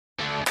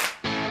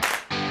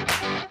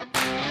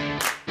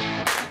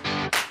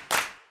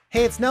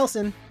Hey, it's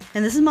Nelson.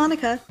 And this is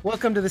Monica.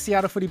 Welcome to the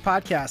Seattle Foodie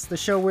Podcast, the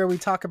show where we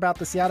talk about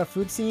the Seattle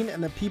food scene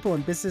and the people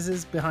and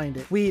businesses behind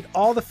it. We eat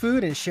all the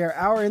food and share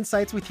our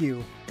insights with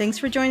you. Thanks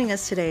for joining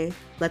us today.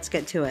 Let's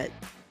get to it.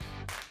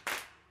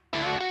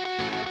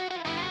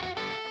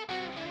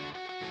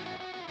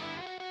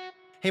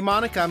 Hey,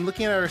 Monica, I'm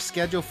looking at our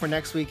schedule for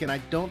next week, and I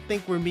don't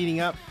think we're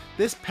meeting up.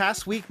 This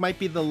past week might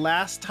be the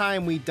last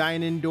time we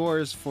dine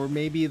indoors for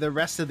maybe the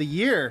rest of the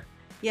year.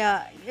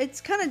 Yeah,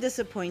 it's kind of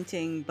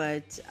disappointing,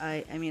 but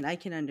I mean, I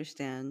can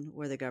understand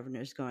where the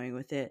governor's going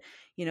with it.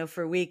 You know,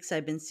 for weeks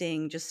I've been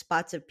seeing just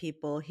spots of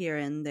people here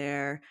and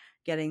there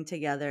getting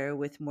together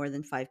with more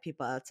than 5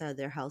 people outside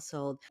their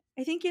household.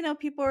 I think,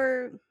 people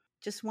are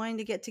just wanting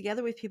to get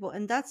together with people,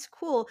 and that's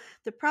cool.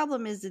 The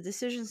problem is the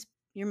decisions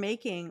you're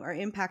making are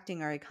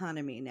impacting our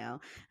economy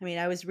now. I mean,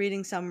 I was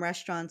reading some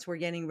restaurants were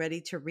getting ready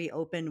to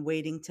reopen,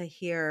 waiting to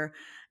hear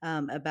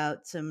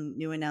about some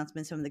new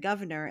announcements from the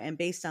governor. And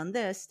based on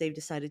this, they've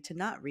decided to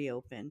not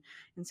reopen.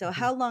 And so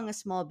how long a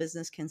small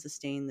business can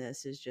sustain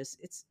this is just,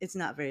 it's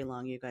not very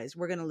long, you guys.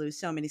 We're going to lose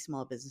so many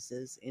small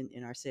businesses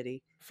in our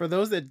city. For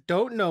those that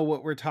don't know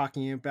what we're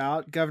talking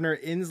about, Governor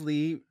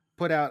Inslee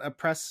put out a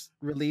press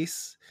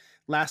release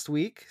last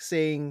week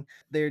saying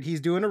that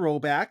he's doing a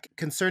rollback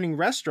concerning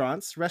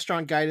restaurants.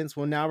 Restaurant guidance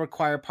will now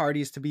require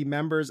parties to be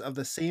members of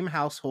the same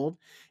household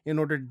in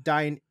order to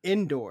dine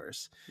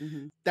indoors.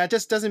 Mm-hmm. That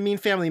just doesn't mean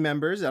family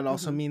members. That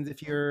also means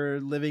if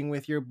you're living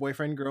with your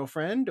boyfriend,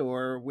 girlfriend,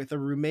 or with a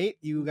roommate,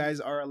 you guys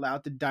are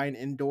allowed to dine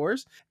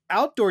indoors.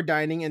 Outdoor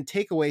dining and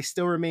takeaway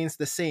still remains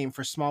the same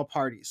for small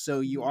parties. So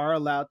you are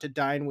allowed to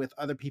dine with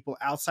other people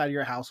outside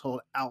your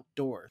household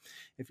outdoors.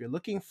 If you're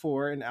looking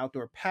for an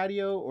outdoor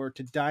patio or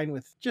to dine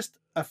with just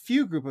a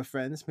few group of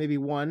friends, maybe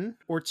 1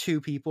 or 2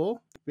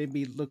 people,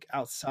 maybe look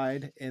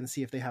outside and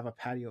see if they have a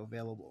patio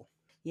available.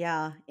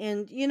 Yeah.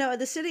 And,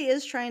 the city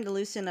is trying to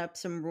loosen up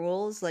some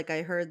rules. Like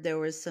I heard there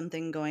was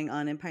something going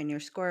on in Pioneer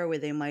Square where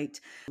they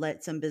might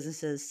let some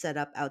businesses set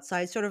up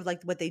outside, sort of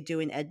like what they do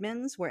in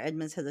Edmonds, where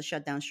Edmonds has a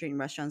shutdown street and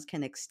restaurants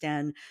can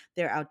extend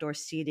their outdoor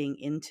seating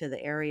into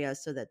the area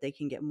so that they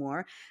can get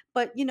more.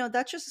 But,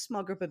 that's just a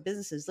small group of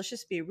businesses. Let's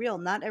just be real.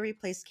 Not every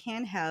place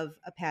can have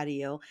a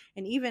patio.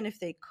 And even if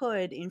they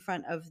could in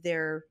front of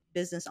their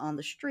business on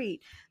the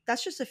street,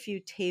 that's just a few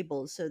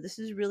tables. So this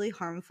is really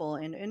harmful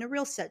and a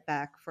real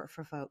setback for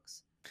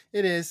folks.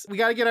 It is. We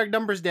got to get our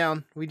numbers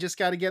down. We just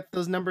got to get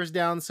those numbers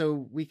down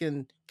so we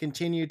can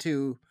continue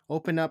to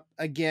open up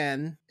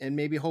again and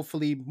maybe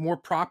hopefully more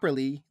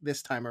properly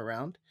this time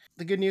around.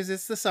 The good news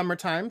is the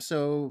summertime,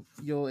 so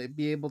you'll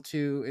be able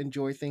to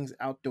enjoy things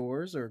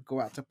outdoors or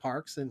go out to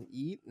parks and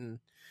eat and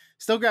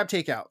still grab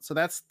takeout. So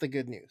that's the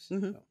good news.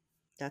 Mm-hmm.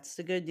 That's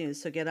the good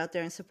news. So get out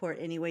there and support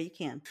any way you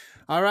can.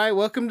 All right.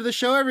 Welcome to the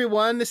show,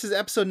 everyone. This is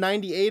episode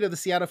 98 of the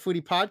Seattle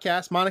Foodie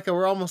Podcast. Monica,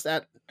 we're almost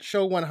at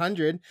show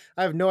 100.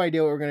 I have no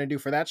idea what we're going to do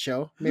for that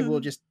show. Maybe we'll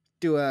just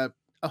do a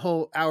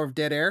whole hour of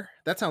dead air.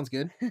 That sounds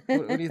good.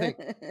 What do you think?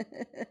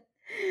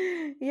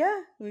 Yeah,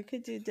 we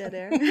could do dead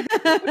air.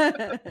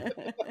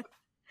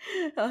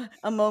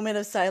 A moment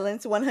of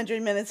silence,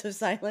 100 minutes of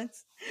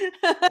silence.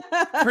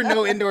 For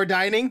no indoor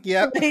dining.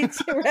 Yep.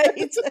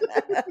 Right.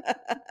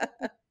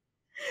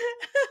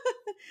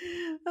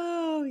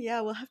 Oh,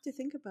 yeah, we'll have to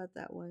think about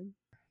that one.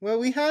 Well,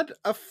 we had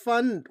a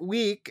fun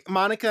week.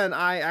 Monica and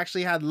I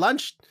actually had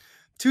lunch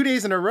 2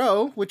 days in a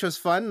row, which was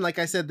fun. Like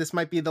I said, this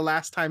might be the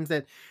last times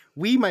that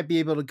we might be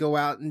able to go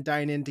out and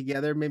dine in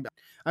together. Maybe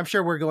I'm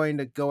sure we're going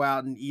to go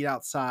out and eat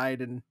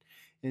outside and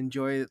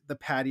enjoy the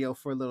patio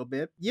for a little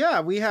bit.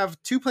 Yeah, we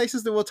have 2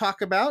 places that we'll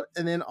talk about.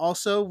 And then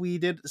also we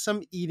did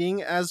some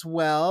eating as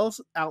well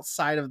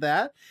outside of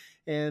that.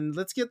 And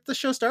let's get the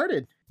show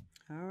started.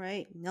 All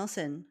right,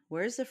 Nelson,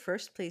 where's the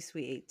first place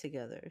we ate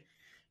together?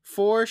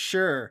 For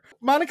sure.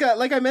 Monica,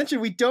 like I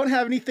mentioned, we don't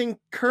have anything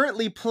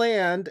currently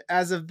planned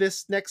as of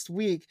this next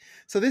week.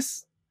 So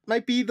this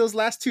might be those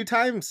last 2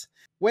 times.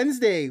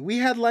 Wednesday, we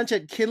had lunch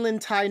at Kinlan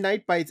Thai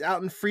Night Bites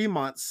out in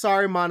Fremont.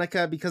 Sorry,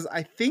 Monica, because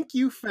I think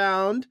you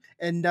found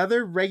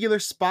another regular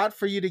spot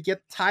for you to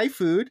get Thai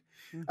food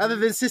other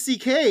than Sissy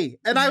K.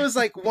 And I was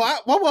like,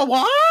 what?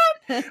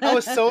 I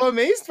was so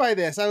amazed by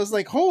this. I was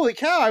like, holy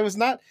cow, I was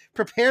not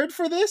prepared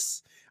for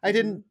this. I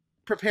didn't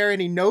prepare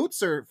any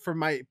notes or for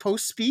my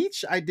post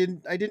speech. I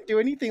didn't do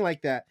anything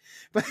like that.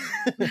 But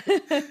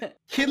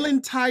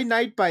Kinlan Thai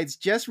Night Bites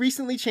just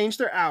recently changed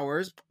their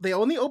hours. They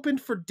only opened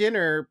for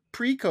dinner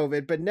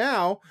pre-COVID, but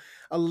now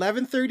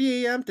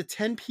 11:30 a.m. to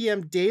 10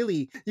 p.m.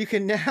 daily. You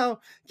can now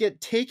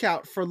get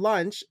takeout for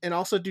lunch and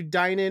also do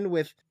dine-in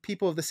with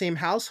people of the same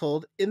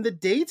household in the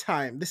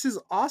daytime. This is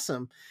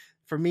awesome.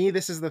 For me,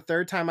 this is the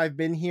 3rd time I've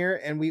been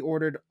here, and we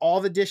ordered all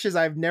the dishes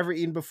I've never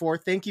eaten before.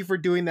 Thank you for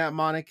doing that,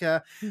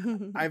 Monica.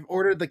 I've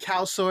ordered the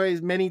khao soi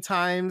many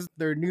times,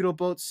 their noodle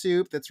boat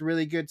soup. That's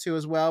really good too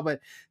as well. But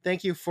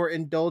thank you for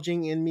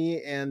indulging in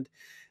me. And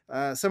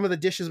some of the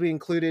dishes we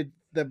included,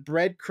 the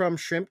breadcrumb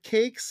shrimp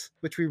cakes,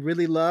 which we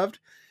really loved.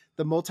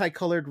 The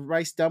multicolored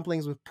rice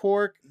dumplings with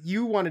pork.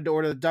 You wanted to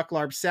order the duck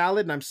larb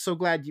salad, and I'm so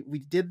glad we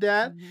did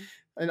that.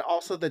 and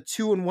also the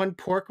 2-in-1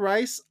 pork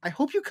rice. I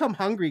hope you come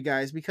hungry,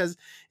 guys, because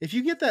if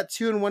you get that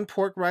 2-in-1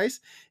 pork rice,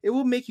 it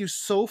will make you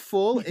so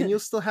full and you'll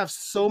still have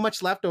so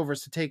much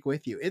leftovers to take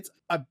with you. It's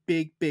a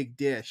big, big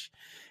dish.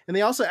 And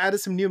they also added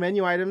some new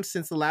menu items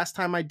since the last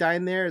time I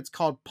dined there. It's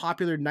called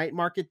Popular Night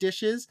Market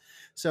Dishes.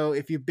 So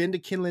if you've been to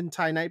Kinlan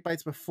Thai Night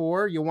Bites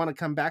before, you'll want to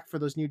come back for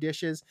those new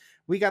dishes.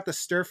 We got the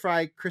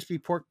stir-fry crispy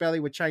pork belly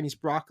with Chinese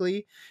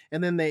broccoli.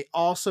 And then they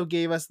also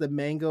gave us the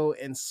mango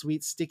and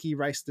sweet sticky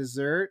rice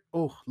dessert.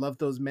 Oh, love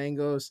those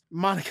mangoes.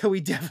 Monica,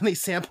 we definitely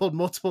sampled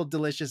multiple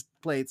delicious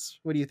plates.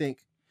 What do you think?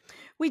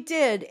 We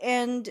did.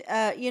 And,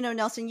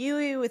 Nelson, you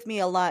eat with me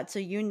a lot. So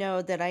you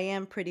know that I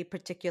am pretty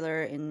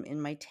particular in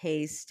my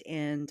taste.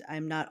 And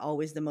I'm not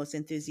always the most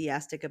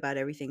enthusiastic about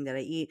everything that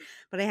I eat.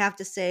 But I have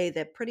to say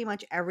that pretty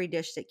much every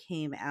dish that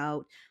came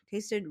out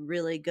tasted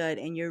really good.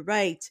 And you're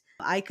right.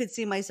 I could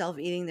see myself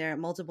eating there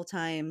multiple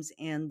times.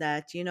 And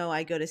that,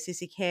 I go to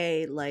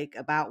CCK like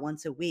about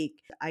once a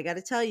week. I got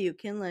to tell you,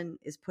 Kinlan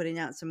is putting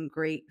out some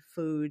great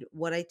food.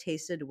 What I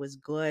tasted was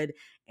good.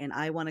 And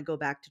I want to go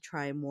back to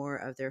try more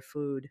of their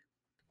food.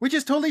 Which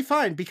is totally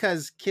fine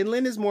because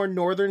Kinlan is more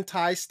northern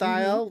Thai Mm-hmm.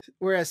 style,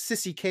 whereas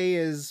Sissy K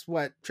is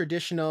what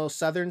traditional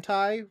southern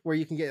Thai, where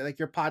you can get like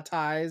your pad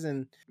thais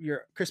and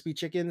your crispy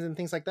chickens and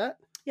things like that.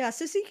 Yeah,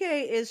 Sissy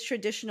K is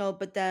traditional,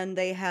 but then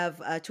they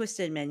have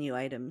twisted menu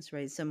items,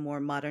 right? Some more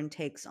modern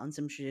takes on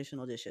some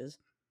traditional dishes.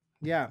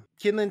 Yeah,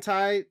 Kinlan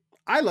Thai,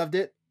 I loved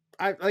it.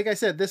 I like I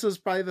said, this was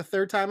probably the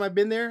third time I've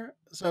been there,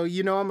 so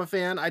I'm a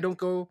fan. I don't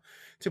go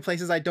to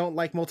places I don't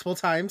like multiple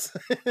times.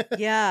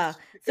 Yeah,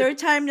 third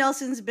time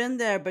Nelson's been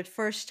there, but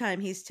first time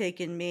he's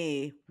taken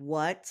me.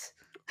 What?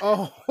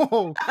 Oh,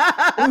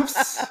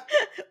 oops.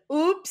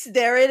 Oops,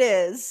 there it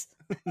is.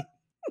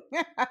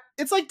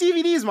 It's like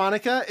DVDs,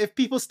 Monica. If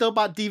people still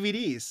bought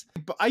DVDs,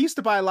 I used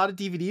to buy a lot of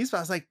DVDs, but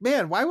I was like,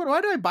 man, why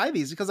do I buy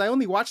these? Because I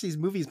only watch these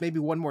movies maybe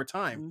one more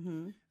time.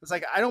 Mm-hmm. It's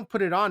like I don't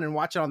put it on and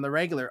watch it on the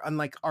regular,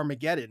 unlike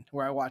Armageddon,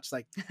 where I watch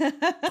like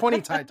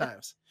 20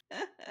 times.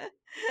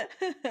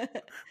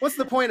 What's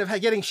the point of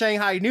getting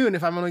Shanghai Noon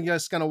if I'm only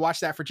just going to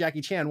watch that for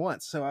Jackie Chan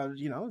once? So,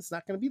 it's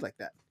not going to be like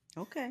that.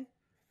 Okay.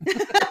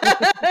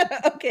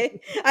 Okay.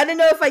 I don't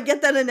know if I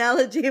get that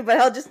analogy, but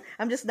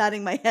I'm just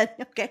nodding my head.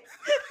 Okay.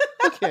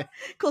 Okay.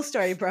 Cool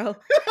story, bro.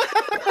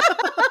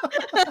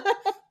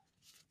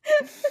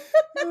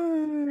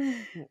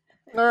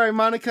 All right,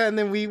 Monica, and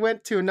then we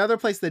went to another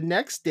place the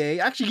next day.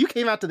 Actually, you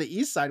came out to the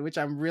east side, which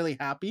I'm really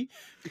happy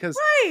because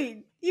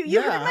Right.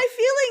 You hurt my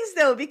feelings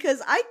though, because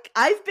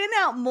I've been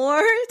out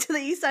more to the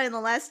east side in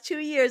the last 2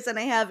 years than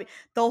I have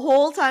the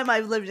whole time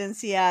I've lived in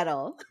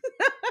Seattle.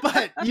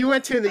 But you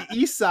went to the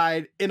east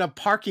side in a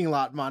parking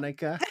lot,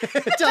 Monica.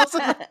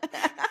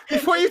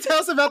 Before you tell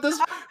us about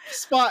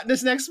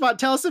this next spot,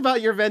 tell us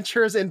about your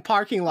ventures in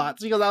parking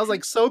lots, because I was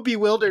like so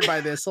bewildered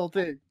by this whole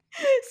thing.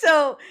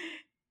 So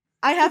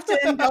I have to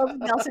indulge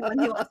Nelson when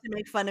he wants to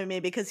make fun of me,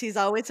 because he's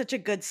always such a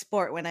good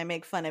sport when I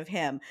make fun of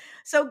him.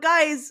 So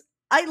guys,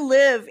 I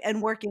live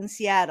and work in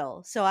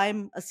Seattle, so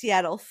I'm a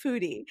Seattle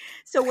foodie.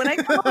 So when I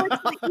come over to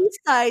the east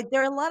side,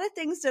 there are a lot of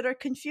things that are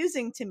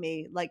confusing to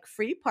me, like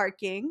free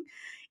parking,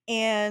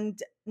 and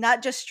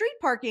not just street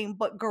parking,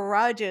 but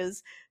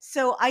garages.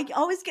 So I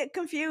always get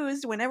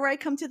confused whenever I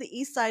come to the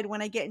east side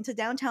when I get into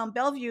downtown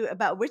Bellevue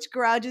about which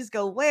garages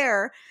go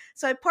where.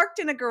 So I parked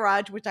in a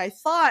garage, which I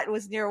thought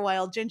was near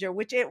Wild Ginger,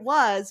 which it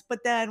was.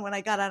 But then when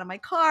I got out of my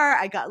car,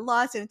 I got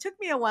lost, and it took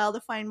me a while to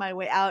find my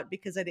way out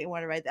because I didn't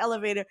want to ride the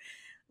elevator.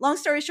 Long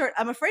story short,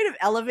 I'm afraid of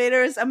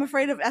elevators, I'm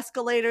afraid of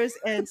escalators,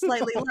 and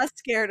slightly less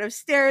scared of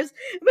stairs.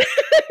 But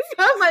I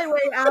found my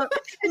way out,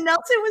 and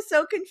Nelson was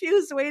so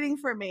confused waiting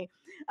for me.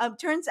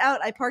 Turns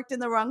out I parked in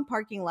the wrong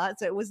parking lot,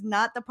 so it was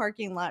not the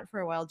parking lot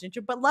for Wild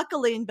Ginger. But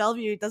luckily in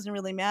Bellevue, it doesn't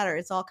really matter.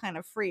 It's all kind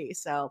of free.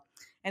 So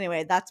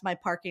anyway, that's my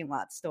parking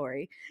lot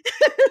story.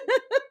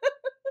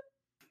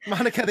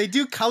 Monica, they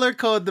do color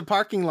code the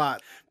parking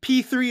lot.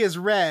 P3 is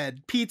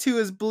red, P2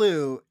 is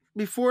blue.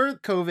 Before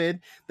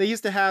COVID, they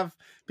used to have,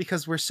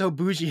 because we're so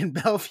bougie in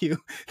Bellevue,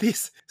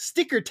 these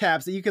sticker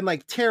tabs that you can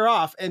like tear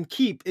off and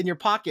keep in your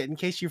pocket in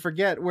case you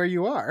forget where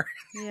you are.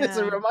 Yeah. It's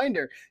a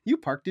reminder. You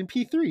parked in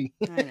P3.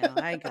 I know.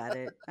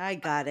 I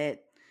got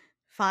it.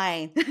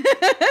 Fine.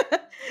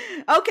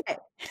 Okay.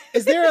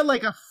 Is there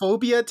a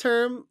phobia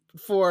term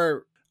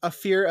for a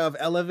fear of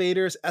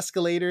elevators,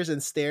 escalators,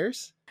 and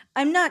stairs?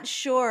 I'm not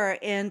sure,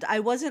 and I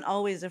wasn't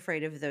always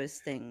afraid of those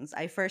things.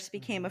 I first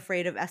became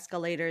afraid of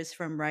escalators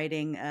from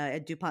riding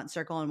at DuPont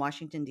Circle in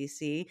Washington,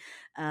 D.C.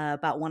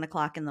 About 1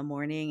 o'clock in the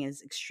morning.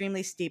 Is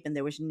extremely steep, and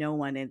there was no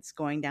one. And it's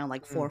going down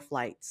like 4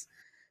 flights.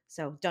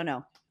 So, don't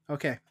know.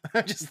 Okay.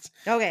 Just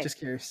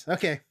curious.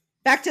 Okay.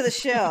 Back to the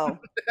show.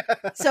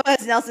 So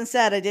as Nelson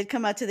said, I did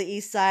come out to the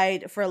east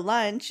side for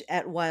lunch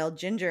at Wild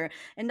Ginger.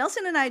 And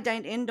Nelson and I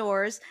dined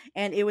indoors,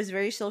 and it was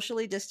very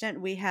socially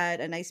distant. We had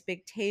a nice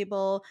big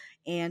table,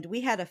 and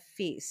we had a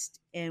feast.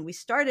 And we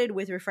started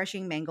with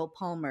refreshing mango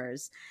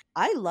palmers.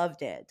 I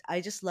loved it. I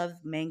just love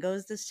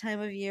mangoes this time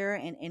of year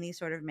and any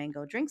sort of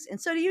mango drinks. And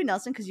so do you,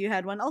 Nelson, because you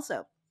had one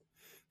also.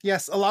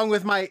 Yes, along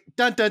with my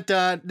dun dun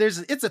dun.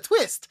 It's a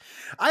twist.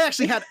 I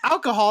actually had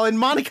alcohol and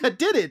Monica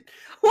did it.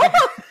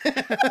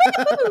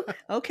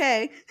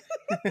 Okay.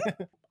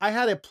 I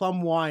had a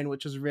plum wine,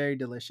 which was very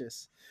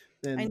delicious.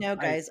 I And know,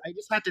 guys. I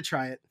just had to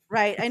try it.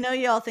 Right. I know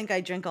you all think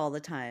I drink all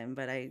the time,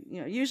 but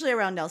usually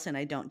around Nelson,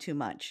 I don't too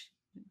much.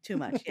 Too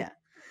much. Yeah.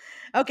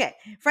 Okay.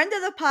 Friend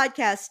of the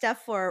podcast,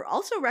 Steph Four,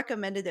 also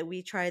recommended that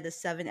we try the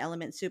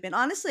 7-element soup. And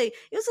honestly,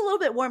 it was a little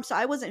bit warm, so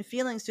I wasn't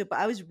feeling soup, but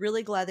I was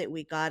really glad that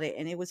we got it.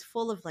 And it was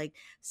full of like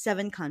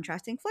 7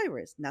 contrasting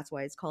flavors. And that's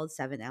why it's called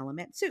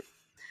 7-element soup.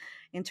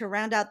 And to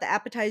round out the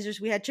appetizers,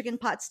 we had chicken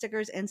pot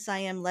stickers and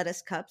Siam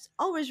lettuce cups.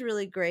 Always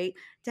really great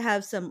to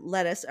have some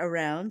lettuce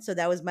around. So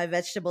that was my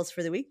vegetables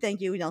for the week.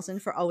 Thank you, Nelson,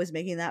 for always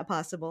making that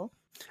possible.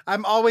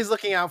 I'm always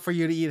looking out for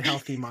you to eat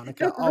healthy,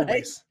 Monica.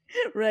 Always.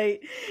 Right.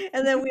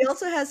 And then we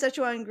also had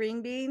Szechuan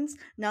green beans,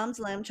 Nam's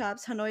lamb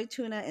chops, Hanoi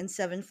tuna, and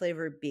 7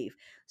 flavored beef.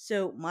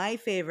 So my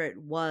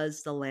favorite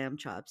was the lamb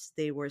chops.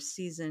 They were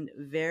seasoned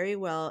very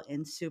well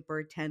and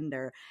super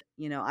tender.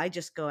 I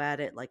just go at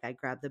it like I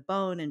grab the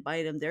bone and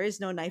bite them. There is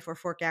no knife or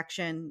fork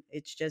action.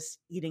 It's just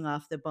eating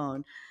off the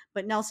bone.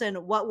 But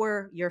Nelson, what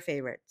were your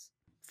favorites?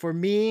 For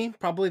me,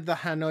 probably the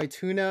Hanoi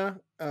tuna.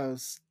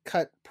 Was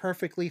cut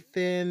perfectly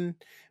thin,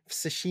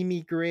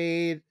 sashimi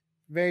grade,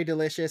 very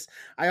delicious.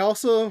 I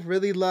also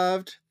really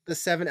loved the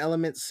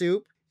 7-element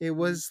soup. It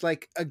was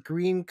like a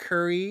green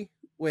curry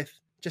with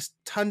just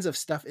tons of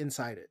stuff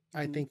inside it.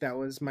 I think that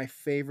was my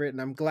favorite,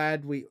 and I'm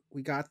glad we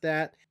got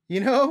that.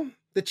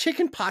 The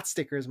chicken pot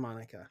stickers,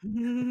 Monica.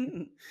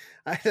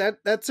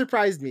 That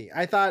surprised me.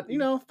 I thought,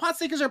 pot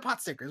stickers are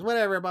pot stickers,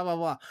 whatever, blah, blah,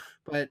 blah.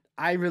 But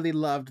I really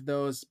loved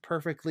those,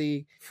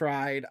 perfectly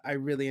fried. I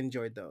really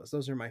enjoyed those.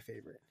 Those are my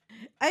favorite.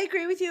 I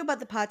agree with you about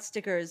the pot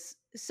stickers.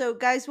 So,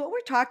 guys, what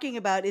we're talking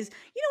about is,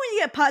 when you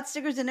get pot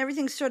stickers and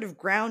everything's sort of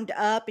ground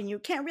up and you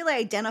can't really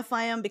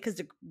identify them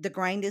because the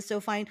grind is so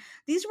fine.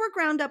 These were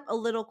ground up a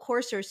little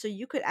coarser, so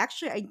you could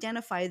actually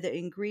identify the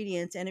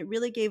ingredients, and it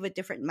really gave a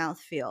different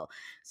mouthfeel.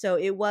 So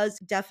it was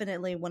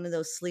definitely one of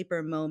those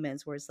sleeper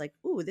moments where it's like,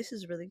 ooh, this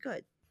is really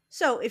good.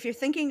 So, if you're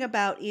thinking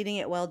about eating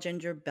at Wild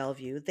Ginger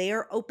Bellevue, they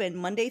are open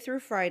Monday through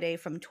Friday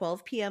from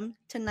 12 p.m.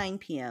 to 9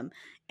 p.m.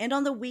 and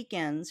on the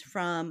weekends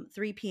from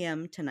 3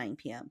 p.m. to 9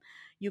 p.m.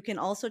 You can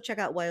also check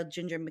out Wild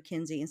Ginger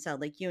McKinsey in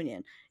South Lake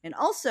Union. And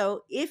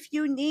also, if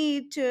you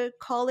need to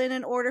call in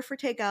an order for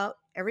takeout,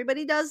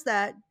 everybody does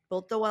that.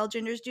 Both the Wild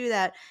Gingers do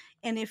that.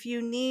 And if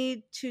you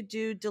need to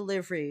do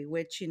delivery,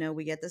 which,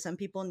 we get that some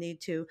people need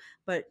to,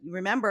 but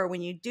remember,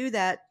 when you do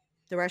that,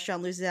 the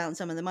restaurant loses out on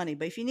some of the money.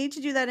 But if you need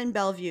to do that in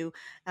Bellevue,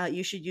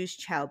 you should use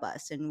Chow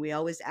Bus. And we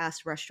always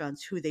ask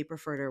restaurants who they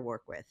prefer to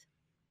work with.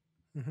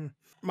 Mm-hmm.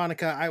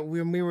 Monica,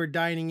 when we were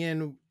dining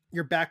in,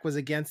 your back was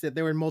against it.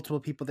 There were multiple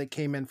people that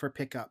came in for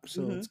pickup.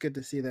 So it's good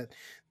to see that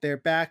they're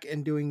back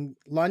and doing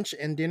lunch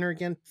and dinner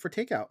again for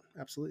takeout.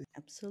 Absolutely.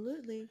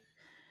 Absolutely.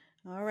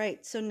 All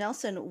right. So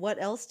Nelson,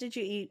 what else did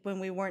you eat when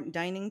we weren't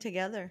dining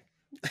together?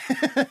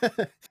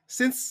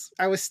 Since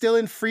I was still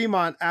in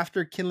Fremont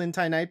after Kinlan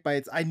Thai Night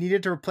Bites, I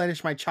needed to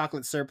replenish my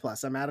chocolate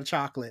surplus. I'm out of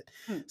chocolate.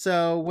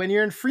 So when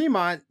you're in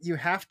Fremont, you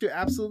have to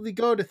absolutely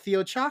go to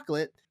Theo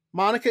Chocolate.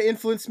 Monica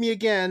influenced me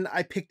again.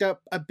 I picked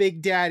up a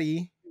Big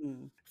Daddy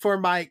for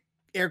my,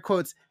 air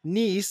quotes,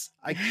 niece.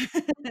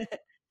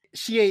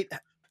 She ate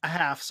a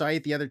half, so I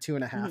ate the other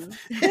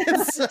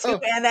 2.5. So,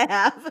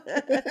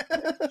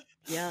 2.5.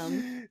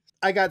 Yum.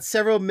 I got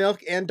several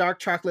milk and dark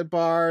chocolate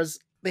bars.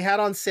 They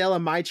had on sale a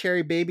My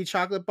Cherry Baby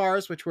chocolate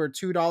bars, which were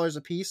 $2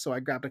 a piece, so I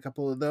grabbed a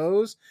couple of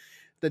those.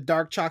 The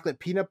dark chocolate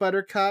peanut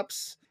butter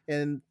cups,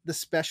 and the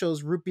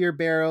specials root beer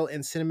barrel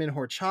and cinnamon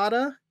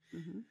horchata.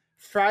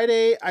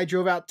 Friday, I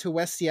drove out to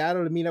West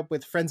Seattle to meet up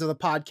with friends of the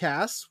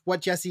podcast,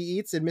 What Jesse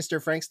Eats and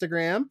Mr.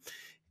 Frankstagram.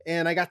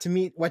 And I got to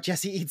meet What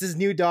Jesse Eats'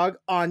 new dog,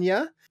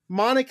 Anya.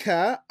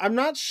 Monica, I'm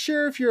not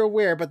sure if you're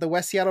aware, but the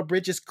West Seattle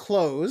Bridge is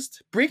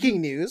closed.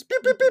 Breaking news.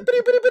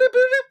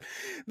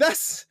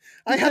 Thus,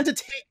 I had to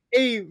take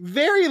a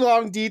very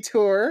long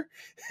detour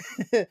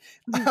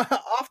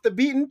off the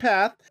beaten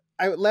path.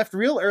 I left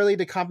real early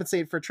to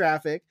compensate for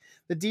traffic.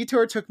 The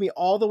detour took me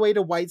all the way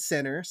to White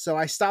Center, so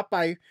I stopped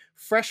by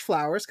Fresh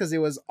Flowers because it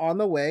was on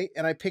the way,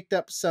 and I picked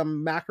up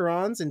some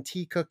macarons and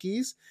tea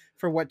cookies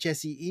for What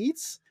Jesse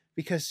Eats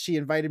because she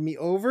invited me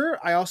over.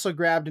 I also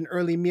grabbed an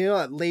early meal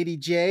at Lady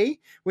J,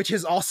 which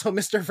is also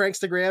Mr.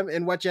 Frankstagram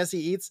and What Jesse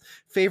Eats'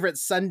 favorite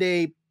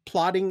Sunday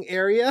plotting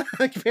area,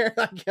 I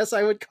guess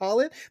I would call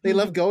it. They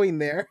love going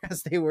there,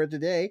 as they were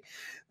today.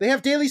 They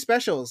have daily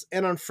specials,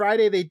 and on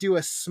Friday they do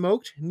a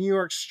smoked New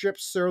York strip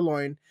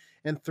sirloin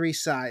and 3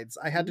 sides.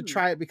 I had to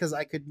try it because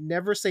I could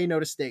never say no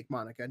to steak,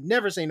 Monica.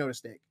 Never say no to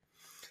steak.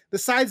 The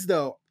sides,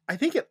 though, I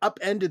think it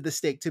upended the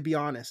steak, to be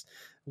honest.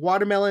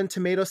 Watermelon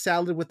tomato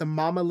salad with the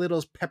Mama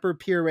Little's pepper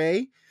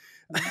puree.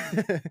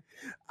 I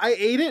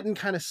ate it and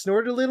kind of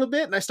snorted a little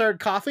bit, and I started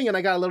coughing, and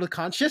I got a little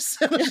conscious.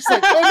 I was just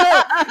like, oh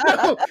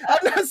no,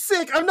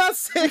 I'm not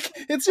sick.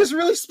 It's just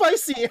really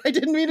spicy. I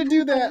didn't mean to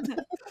do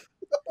that.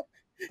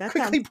 That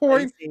sounds quickly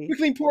pouring spicy.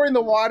 quickly pouring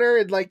the water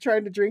and like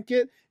trying to drink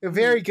it. Hmm.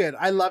 Very good.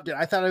 I loved it.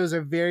 I thought it was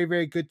a very,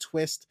 very good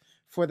twist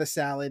for the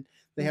salad.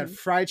 They had Hmm.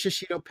 fried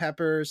shishito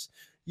peppers.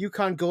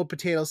 Yukon Gold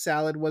potato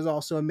salad was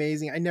also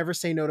amazing. I never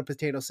say no to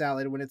potato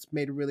salad when it's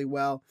made really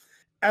well.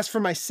 As for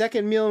my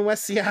second meal in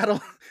West Seattle,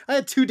 I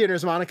had two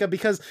dinners, Monica,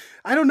 because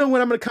I don't know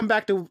when I'm going to come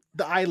back to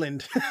the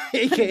island,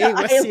 aka The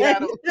West island.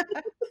 Seattle.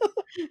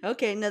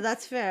 Okay, no,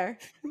 that's fair.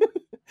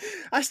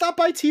 I stopped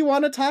by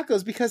Tijuana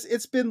Tacos because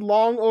it's been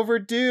long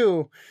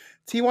overdue.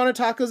 Tijuana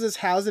Tacos is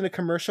housed in a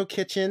commercial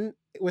kitchen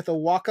with a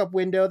walk-up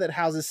window that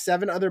houses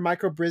 7 other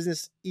micro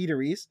business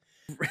eateries.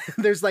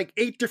 There's like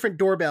 8 different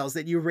doorbells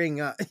that you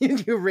ring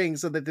you ring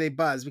so that they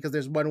buzz because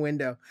there's one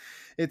window.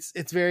 It's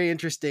very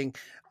interesting.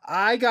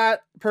 I got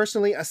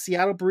personally a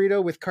Seattle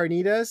burrito with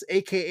carnitas,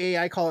 aka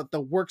I call it the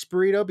works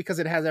burrito because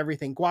it has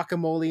everything: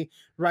 guacamole,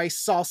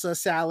 rice, salsa,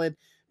 salad,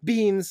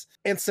 beans,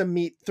 and some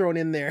meat thrown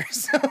in there.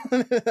 So I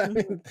Mhm.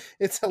 mean,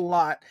 it's a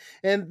lot.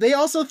 And they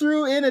also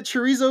threw in a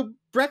chorizo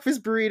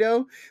breakfast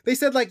burrito. They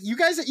said like, you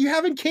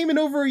haven't came in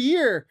over a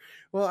year.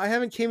 Well, I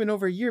haven't came in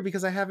over a year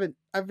because I haven't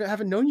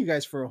known you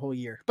guys for a whole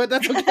year. But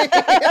that's okay.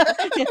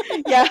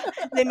 Yeah,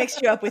 they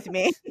mixed you up with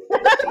me.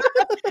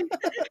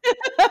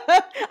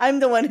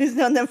 I'm the one who's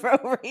known them for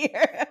over a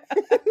year.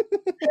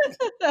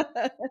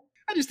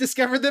 I just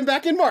discovered them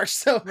back in March.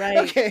 So Right.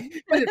 okay.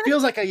 But it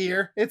feels like a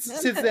year. It's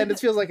since then it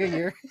feels like a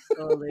year.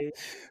 Totally.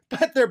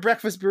 But their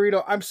breakfast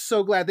burrito, I'm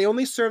so glad. They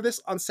only serve this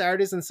on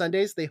Saturdays and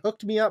Sundays. They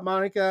hooked me up,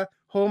 Monica.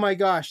 Oh my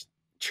gosh.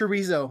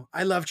 Chorizo.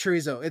 I love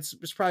chorizo. It's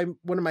probably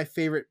one of my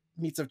favorite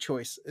meats of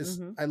choice.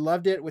 Hmm. I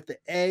loved it with the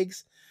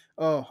eggs.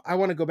 Oh, I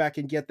want to go back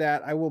and get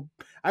that. I will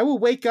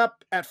wake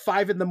up at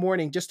 5 in the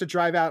morning just to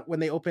drive out when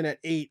they open at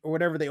 8 or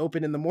whatever they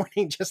open in the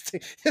morning just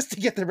to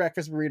get the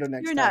breakfast burrito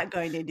next You're time. not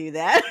going to do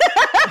that.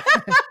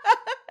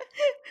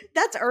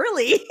 That's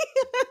early.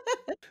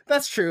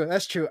 That's true.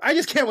 That's true. I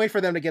just can't wait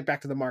for them to get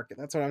back to the market.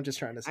 That's what I'm just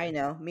trying to I say.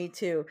 know, me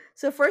too.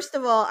 So first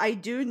of all, I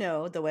do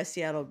know the West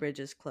Seattle Bridge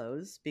is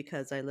closed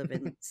because I live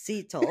in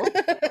Seattle.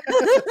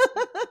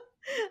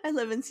 I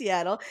live in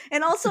Seattle.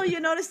 And also you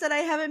notice that I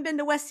haven't been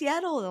to West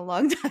Seattle in a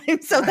long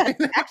time. So I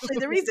that's actually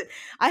the reason.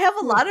 I have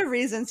a know. lot of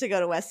reasons to go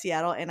to West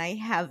Seattle and I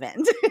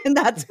haven't. And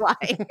that's why.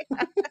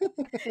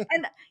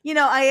 And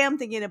I am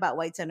thinking about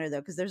White Center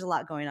though, because there's a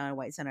lot going on in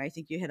White Center. I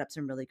think you hit up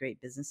some really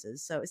great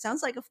businesses. So it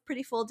sounds like a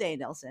pretty full day,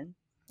 Nelson.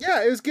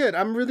 Yeah, it was good.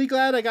 I'm really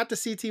glad I got to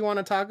see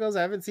Tijuana Tacos.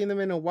 I haven't seen them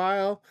in a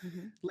while.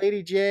 Hmm.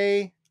 Lady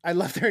J, I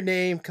love their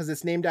name because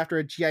it's named after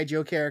a G.I.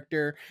 Joe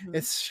character. Hmm.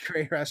 It's a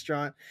great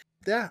restaurant.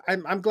 Yeah,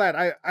 I'm glad.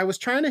 I was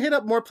trying to hit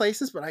up more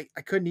places, but I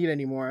couldn't eat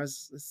anymore.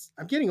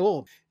 I'm getting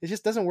old. It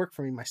just doesn't work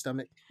for me, my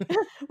stomach.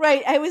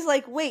 Right. I was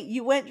like, wait,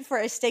 you went for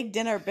a steak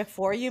dinner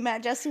before you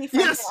met Jesse from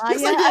Yes,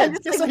 Anya? I I'm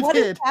did. just Yes, like, I what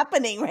is did.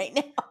 happening right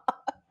now?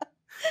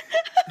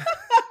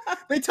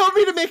 They told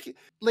me to make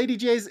Lady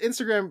J's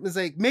Instagram is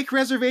like make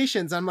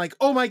reservations. I'm like,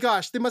 oh my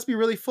gosh, they must be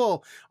really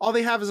full. All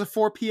they have is a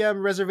 4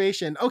 p.m.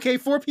 reservation. Okay,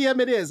 4 p.m.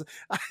 it is.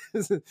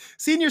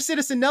 Senior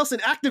citizen Nelson,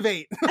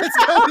 activate.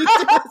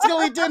 Let's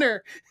go eat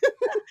dinner.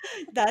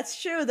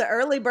 That's true. The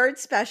early bird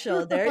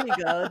special. There you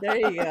go. There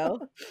you go.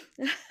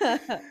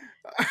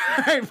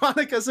 All right,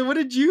 Monica. So what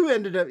did you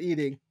ended up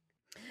eating?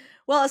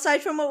 Well,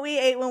 aside from what we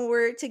ate when we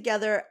were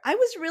together, I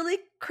was really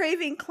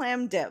craving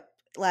clam dip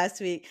last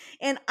week.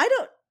 And I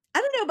don't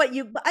know about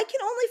you, but I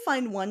can only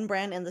find one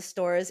brand in the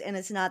stores and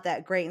it's not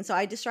that great. And so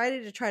I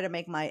decided to try to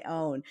make my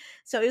own.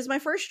 So it was my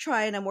first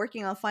try and I'm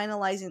working on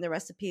finalizing the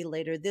recipe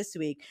later this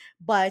week.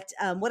 But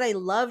what I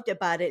loved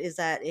about it is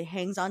that it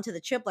hangs onto the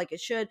chip like it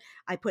should.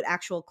 I put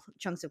actual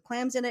chunks of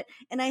clams in it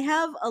and I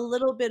have a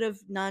little bit of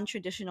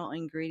non-traditional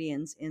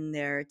ingredients in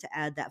there to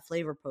add that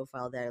flavor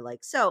profile that I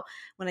like. So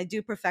when I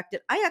do perfect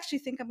it, I actually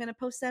think I'm going to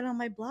post that on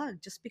my blog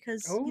just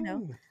because,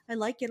 Oh, I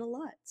like it a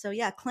lot. So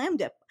yeah, clam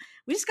dip.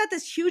 We just got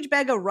this huge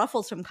bag of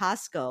Ruffles from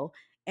Costco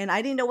and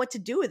I didn't know what to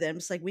do with them.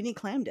 It's like we need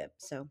clam dip.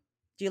 So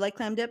do you like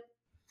clam dip?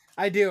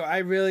 I do. I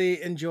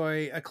really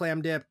enjoy a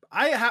clam dip.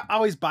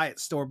 Always buy it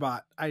store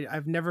bought.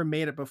 I've never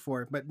made it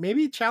before, but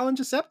maybe challenge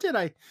accepted.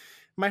 I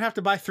might have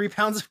to buy 3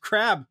 pounds of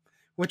crab,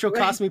 which will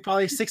Right. cost me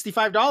probably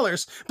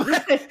 $65, but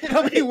Right.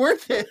 it'll be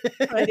worth it.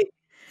 Right.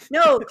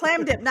 No,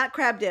 clam dip, not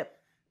crab dip.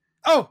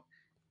 Oh,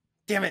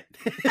 damn it.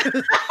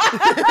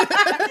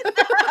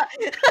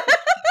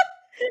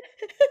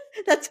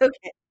 That's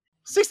okay.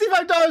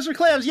 $65 for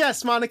clams.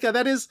 Yes, Monica.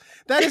 That is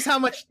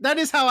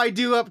how I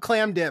do up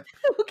clam dip.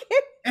 Okay.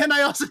 And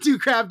I also do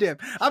crab dip.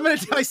 I'm gonna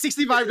buy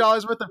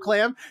 $65 worth of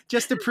clam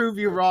just to prove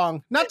you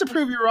wrong. Not to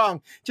prove you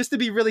wrong, just to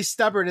be really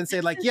stubborn and say,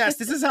 like, yes,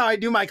 this is how I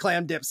do my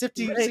clam dip. Right.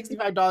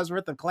 $65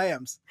 worth of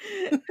clams.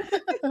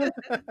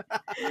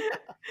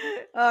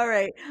 All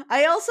right.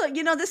 I also,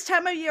 this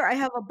time of year, I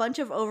have a bunch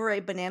of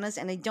overripe bananas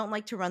and I don't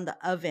like to run the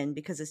oven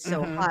because it's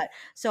so Mhm. hot.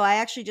 So I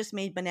actually just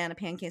made banana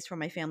pancakes for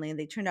my family and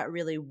they turned out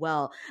really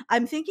well.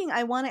 I'm thinking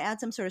I want to add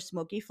some sort of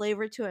smoky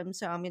flavor to them.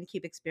 So I'm going to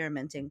keep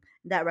experimenting.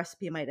 That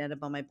recipe might end up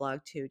on my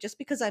blog too, just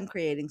because I'm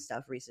creating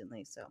stuff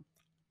recently. So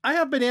I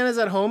have bananas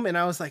at home, and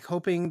I was like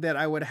hoping that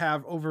I would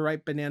have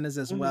overripe bananas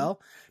as Mhm.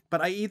 well,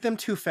 but I eat them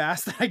too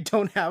fast that I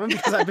don't have them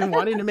because I've been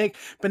wanting to make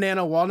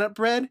banana walnut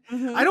bread. I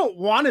Mhm. don't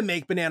want to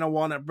make banana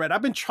walnut bread.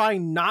 I've been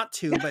trying not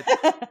to,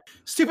 but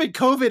stupid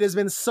COVID has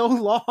been so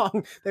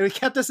long that it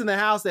kept us in the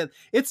house that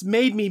it's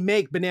made me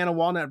make banana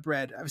walnut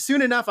bread.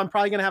 Soon enough, I'm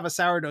probably going to have a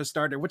sourdough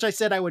starter, which I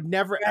said I would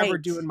never ever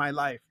Right. do in my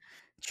life.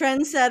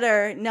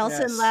 Trendsetter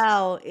Nelson Yes.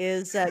 Lau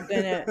is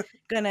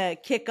gonna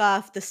kick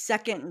off the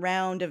second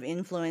round of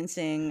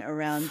influencing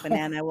around four,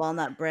 banana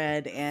walnut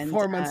bread and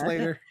 4 months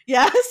later.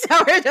 yeah,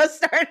 sourdough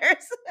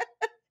starters.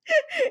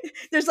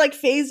 There's like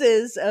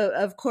phases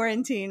of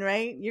quarantine,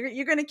 right?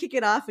 You're gonna kick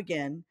it off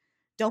again.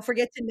 Don't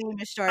forget to name your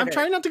I'm starter.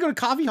 trying not to go to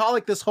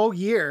Coffeeholic this whole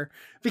year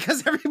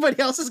because everybody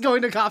else is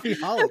going to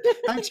Coffeeholic.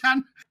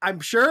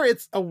 I'm sure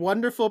it's a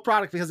wonderful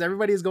product because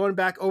everybody is going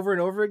back over and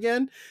over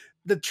again.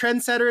 The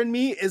trendsetter in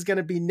me is going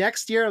to be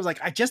next year. I was like,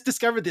 I just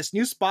discovered this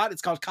new spot.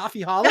 It's called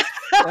Coffeeholic.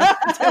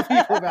 Tell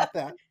people about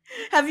that.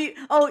 Have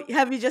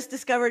you just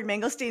discovered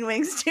mangosteen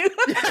wings too?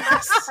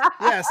 Yes,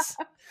 yes,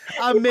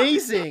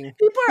 amazing.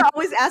 People are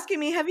always asking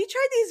me, "Have you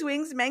tried these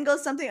wings? Mango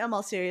something?" I'm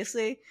all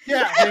seriously.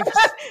 Yeah, thanks.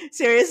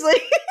 Seriously.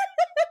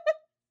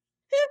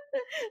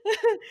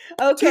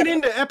 Okay. Tune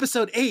into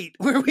episode 8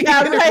 where we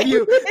Yeah, right.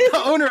 interview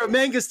the owner of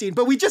Mangosteen,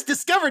 but we just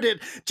discovered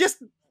it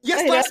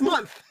I last know.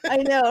 month. I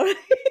know.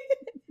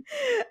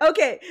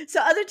 Okay,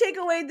 so other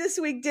takeaway this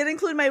week did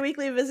include my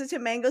weekly visit to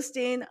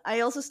Mangosteen.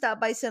 I also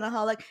stopped by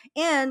Cinnaholic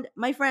and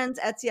my friends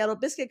at Seattle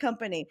Biscuit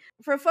Company.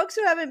 For folks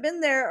who haven't been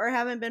there or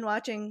haven't been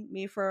watching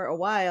me for a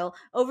while,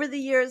 over the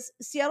years,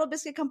 Seattle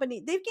Biscuit Company,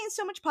 they've gained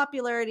so much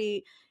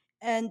popularity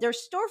and their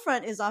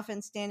storefront is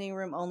often standing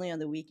room only on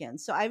the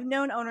weekends. So I've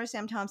known owner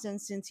Sam Thompson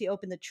since he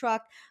opened the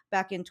truck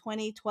back in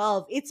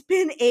 2012. It's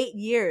been 8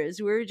 years.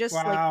 We were just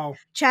like Wow.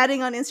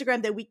 chatting on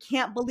Instagram that we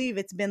can't believe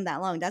it's been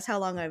that long. That's how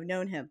long I've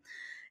known him.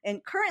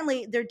 And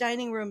currently, their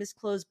dining room is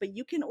closed, but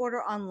you can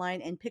order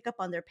online and pick up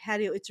on their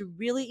patio. It's a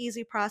really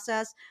easy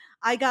process.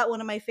 I got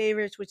one of my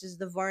favorites, which is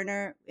the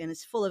Varner, and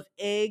it's full of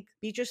egg,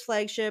 Beecher's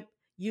Flagship,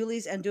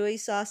 Yuli's andouille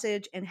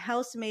sausage, and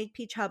house-made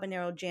peach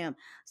habanero jam.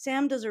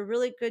 Sam does a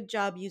really good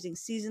job using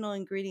seasonal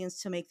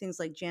ingredients to make things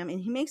like jam, and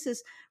he makes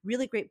this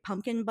really great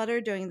pumpkin butter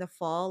during the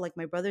fall. Like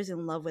my brother's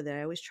in love with it.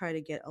 I always try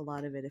to get a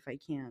lot of it if I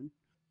can.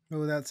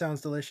 Oh, that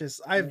sounds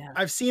delicious. Yeah.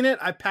 I've seen it.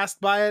 I passed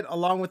by it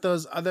along with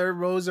those other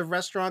rows of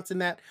restaurants in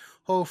that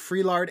whole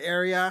Freelard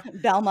area.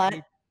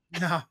 Belmont.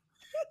 No,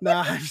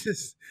 no,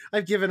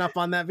 I've given up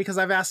on that because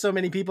I've asked so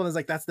many people and it's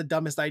like that's the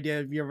dumbest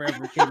idea you ever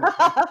came up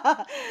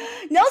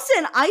with.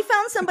 Nelson, I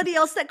found somebody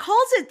else that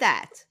calls it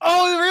that.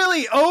 Oh,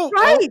 really? Oh,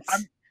 Right.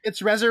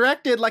 it's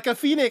resurrected like a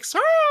phoenix.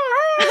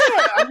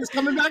 I'm just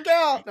coming back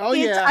out. Oh,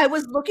 yeah. I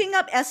was looking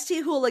up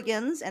ST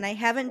Hooligans, and I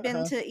haven't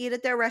been to eat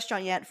at their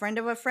restaurant yet. Friend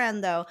of a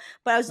friend, though.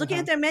 But I was looking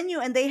at their menu,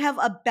 and they have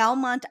a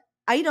Belmont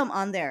item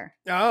on there.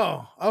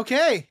 Oh,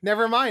 okay.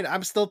 Never mind.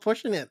 I'm still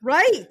pushing it.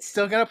 Right.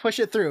 Still gonna push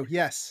it through.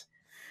 Yes.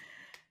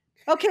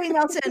 Okay,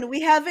 Nelson,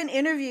 we have an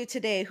interview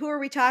today. Who are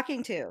we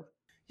talking to?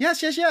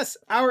 Yes.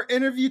 Our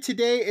interview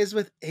today is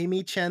with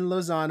Amy Chen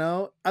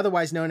Lozano,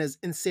 otherwise known as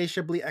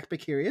Insatiably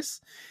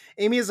Epicurious.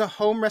 Amy is a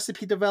home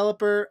recipe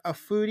developer, a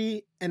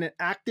foodie, and an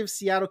active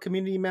Seattle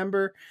community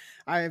member.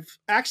 I've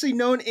actually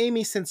known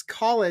Amy since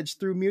college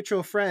through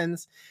mutual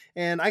friends,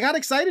 and I got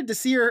excited to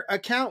see her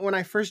account when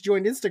I first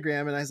joined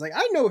Instagram, and I was like,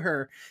 I know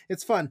her.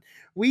 It's fun.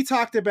 We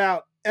talked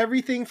about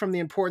everything from the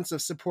importance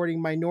of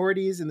supporting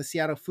minorities in the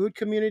Seattle food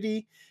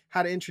community,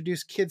 how to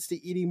introduce kids to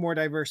eating more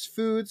diverse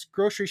foods,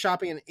 grocery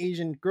shopping in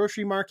Asian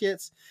grocery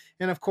markets,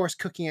 and of course,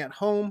 cooking at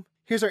home.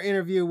 Here's our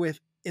interview with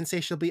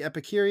Insatiably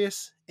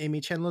Epicurious,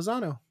 Amy Chen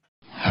Lozano.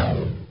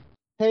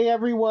 Hey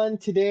everyone,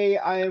 today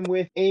I am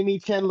with Amy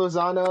Chen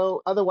Lozano,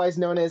 otherwise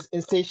known as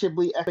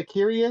Insatiably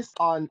Epicurious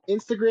on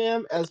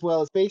Instagram as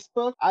well as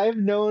Facebook. I've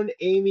known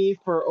Amy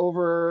for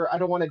over, I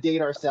don't want to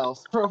date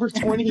ourselves, for over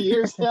 20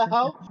 years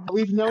now.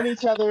 We've known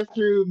each other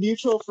through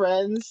mutual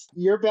friends.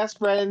 Your best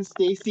friends,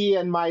 Stacy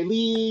and Miley,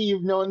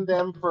 you've known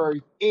them for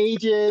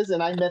ages,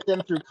 and I met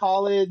them through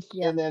college.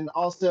 Yeah. And then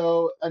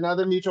also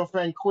another mutual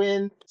friend,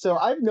 Quinn. So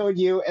I've known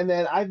you, and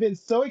then I've been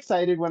so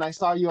excited when I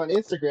saw you on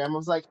Instagram. I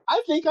was like,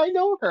 I think I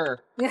know her.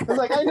 I was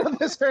like, I know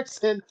this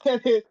person.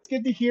 And it's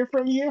good to hear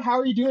from you. How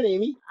are you doing,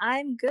 Amy?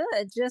 I'm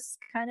good. Just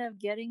kind of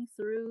getting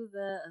through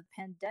the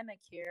pandemic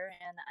here.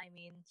 And I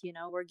mean,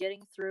 we're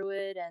getting through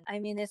it. And I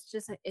mean,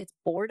 it's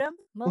boredom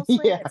mostly.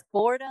 Yeah. It's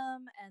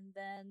boredom. And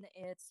then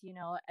it's,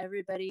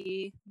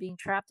 everybody being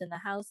trapped in the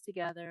house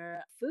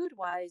together. Food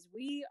wise,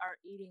 we are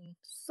eating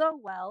so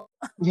well.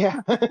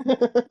 Yeah.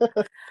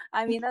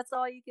 I mean, that's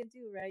all you can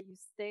do, right? You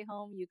stay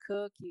home, you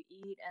cook, you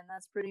eat, and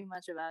that's pretty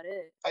much about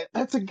it.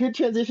 That's a good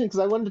transition because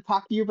I wanted to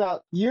talk to you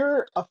about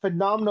you're a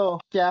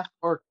phenomenal chef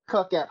or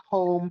cook at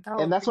home, Oh,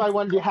 and that's why I thank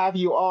wanted you. to have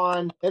you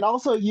on. And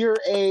also, you're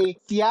a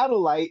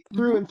Seattleite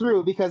through and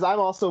through because I'm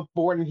also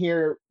born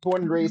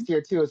and raised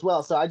here too as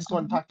well. So I just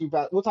want to talk to you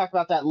about. We'll talk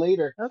about that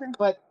later. Okay.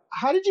 But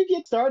how did you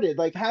get started?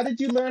 Like, how did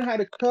you learn how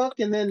to cook,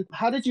 and then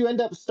how did you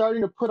end up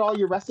starting to put all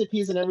your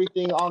recipes and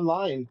everything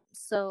online?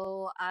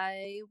 So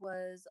I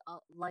was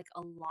like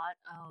a lot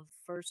of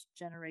first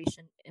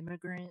generation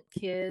immigrant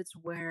kids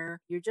where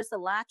you're just a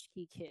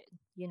latchkey kid,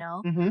 you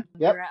know? Yep.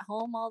 You're at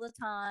home all the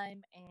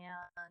time,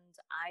 and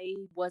I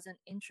wasn't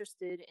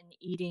interested in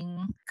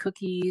eating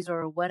cookies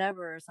or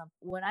whatever or something.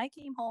 When I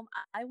came home,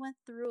 I went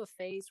through a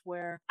phase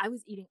where I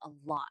was eating a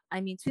lot.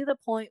 I mean, to the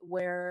point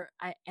where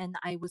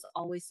I was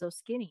always so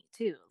skinny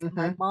too.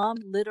 My mom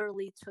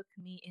literally took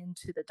me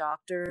into the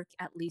doctor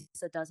at least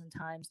a dozen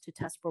times to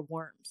test for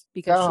worms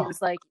because she Oh.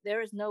 was like,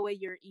 there is no way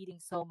you're eating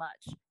so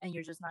much and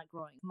you're just not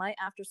growing. My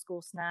after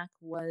school snack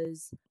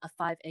was a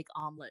 5 egg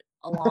omelet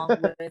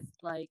along with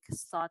like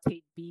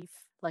sauteed beef,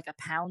 like a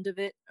pound of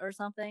it or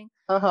something.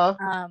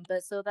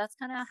 But so that's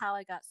kind of how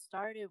I got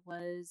started.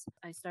 Was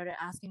I started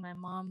asking my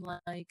mom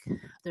like, if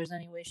there's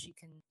any way she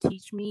can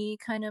teach me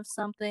kind of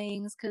some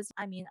things, because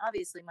I mean,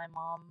 obviously my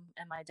mom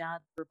and my dad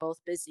were both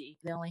busy.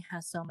 They only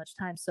had so much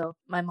time, so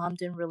my mom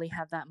didn't really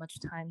have that much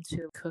time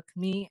to cook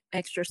me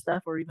extra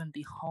stuff or even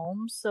be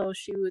home. So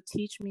she would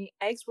teach me.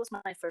 Eggs was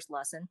my first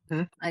lesson.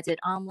 I did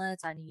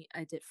omelets. I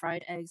did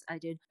fried eggs. I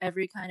did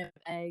every kind of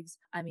eggs.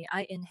 I mean,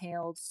 I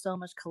inhaled so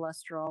much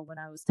cholesterol when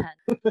I was 10.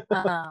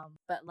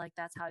 But like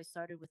that's how I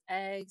started with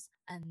eggs,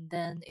 and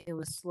then it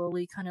was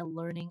slowly kind of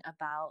learning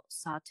about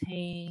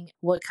sautéing,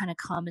 what kind of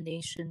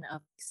combination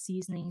of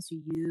seasonings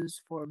you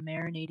use for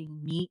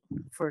marinating meat,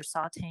 for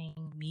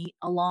sautéing meat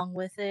along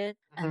with it.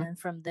 And then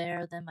from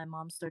there, then my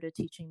mom started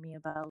teaching me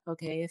about,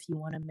 okay, if you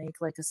want to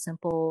make like a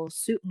simple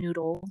soup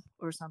noodle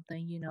or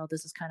something, you know,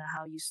 this is kind of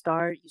how you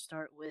start. You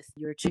start with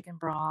your chicken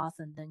broth,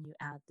 and then you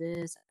add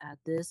this,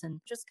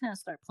 and just kind of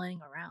start playing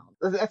around.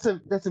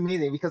 That's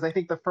amazing, because I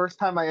think the first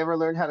time I ever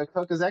learned how to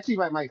cook was actually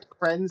at my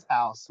friend's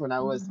house when I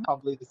was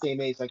probably the same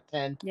age, like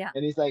 10. Yeah.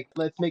 And he's like,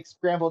 let's make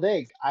scrambled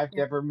eggs. I've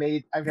never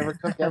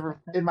cooked ever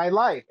in my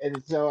life.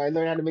 And so I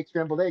learned how to make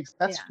scrambled eggs.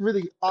 That's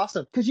really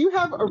awesome. Because you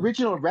have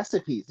original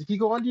recipes. If you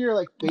go onto your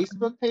like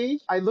Facebook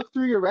page, I look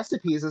through your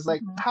recipes. It's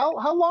like,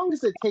 how long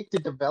does it take to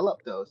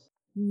develop those?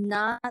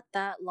 Not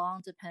that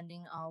long,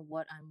 depending on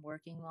what I'm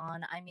working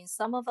on. I mean,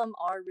 some of them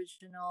are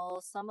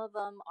original, some of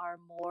them are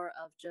more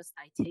of just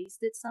I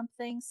tasted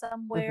something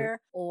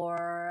somewhere,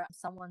 or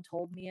someone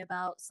told me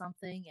about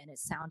something and it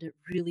sounded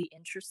really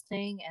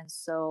interesting. And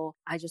so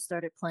I just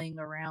started playing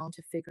around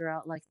to figure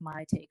out like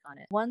my take on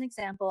it. One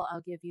example I'll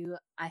give you,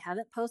 I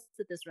haven't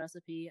posted this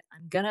recipe.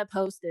 I'm gonna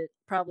post it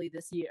probably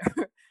this year.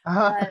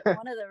 But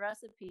one of the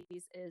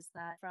recipes is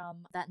that from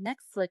that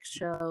Netflix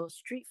show,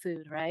 Street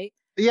Food, right?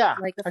 Yeah,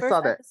 Like the I first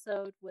saw that.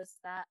 episode was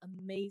that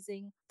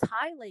amazing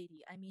Thai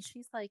lady. I mean,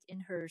 she's like in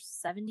her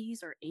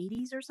 70s or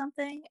 80s or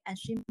something, and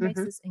she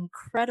makes this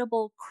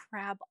incredible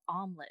crab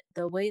omelet.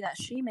 The way that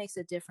she makes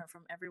it different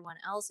from everyone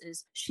else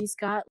is she's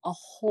got a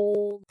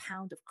whole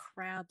pound of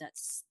crab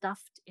that's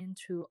stuffed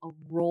into a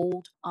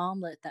rolled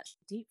omelet that she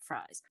deep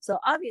fries. So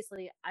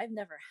obviously, I've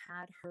never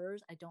had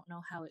hers. I don't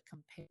know how it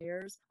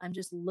compares. I'm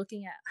just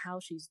looking at how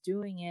she's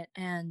doing it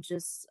and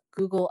just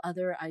Google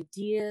other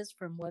ideas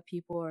from what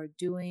people are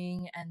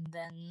doing, and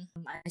then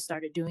I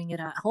started doing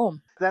it at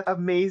home. That's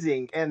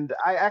amazing. And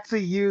I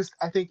actually used,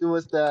 I think it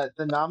was the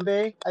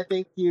nambe, I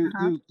think you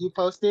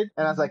posted,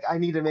 and I was like, I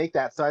need to make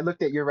that. So I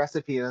looked at your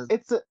recipe, and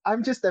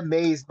I'm just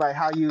amazed by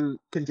how you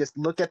can just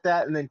look at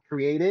that and then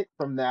create it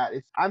from that.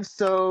 I'm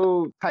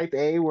so type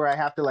A where I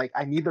have to like,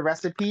 I need the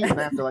recipe and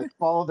I have to like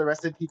follow the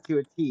recipe to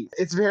a T.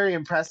 It's very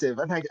impressive.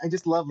 And I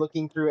just love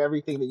looking through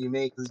everything that you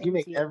make, because you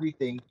make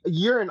everything.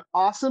 You're an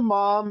awesome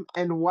mom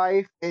and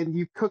wife, and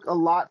you cook a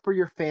lot for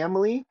your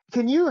family.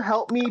 Can you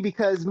help me?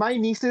 Because my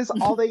nieces,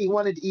 all they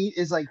wanted to eat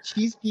is like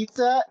cheese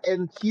pizza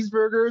and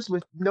cheeseburgers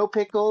with no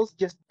pickles,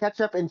 just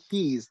ketchup and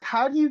cheese.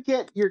 How do you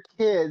get your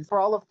kids, for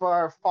all of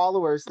our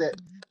followers that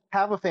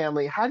have a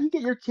family, how do you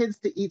get your kids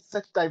to eat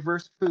such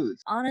diverse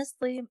foods?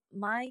 Honestly,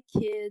 my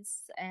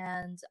kids,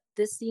 and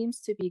this seems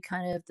to be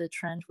kind of the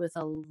trend with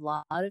a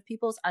lot of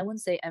people's, I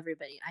wouldn't say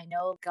everybody. I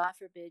know, God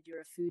forbid,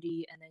 you're a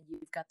foodie and then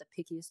you've got the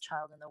pickiest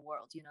child in the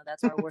world. You know,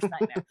 that's our worst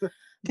nightmare.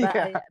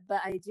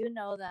 But I do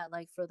know that,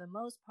 like, for the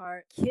most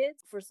part,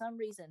 kids, for some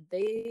reason,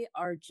 they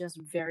are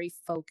just very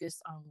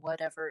focused on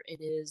whatever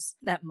it is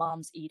that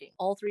mom's eating.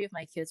 All three of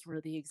my kids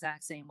were the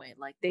exact same way.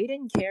 Like, they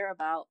didn't care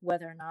about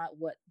whether or not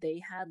what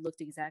they had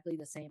looked exactly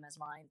the same as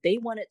mine. They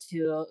wanted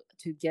to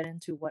get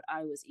into what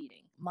I was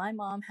eating. My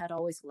mom had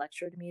always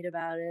lectured me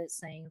about it,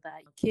 saying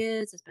that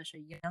kids,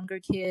 especially younger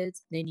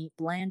kids, they need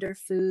blander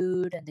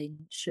food and they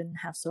shouldn't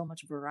have so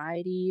much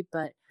variety.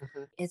 But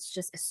it's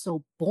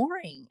so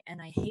boring,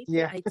 and I hate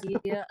the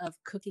idea of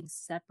cooking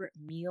separate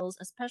meals,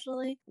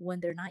 especially when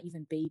they're not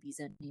even babies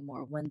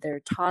anymore, when they're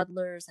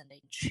toddlers and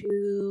they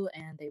chew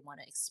and they want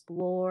to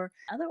explore.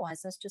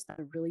 Otherwise, that's just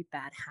a really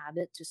bad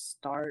habit to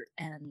start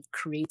and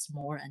creates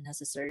more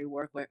unnecessary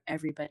work where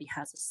everybody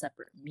has a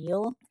separate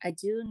meal. I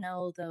do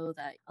know though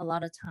that a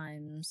lot of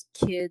times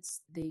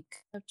kids, they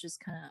kind of just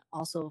kind of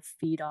also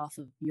feed off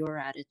of your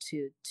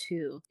attitude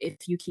too.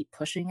 If you keep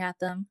pushing at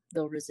them,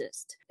 they'll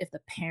resist. If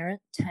the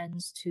parent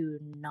tends to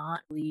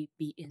not really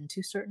be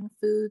into certain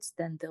foods,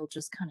 then they'll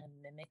just kind of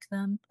mimic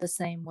them the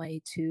same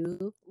way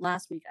too.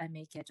 Last week I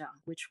made gejang,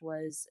 which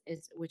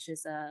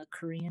is a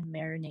Korean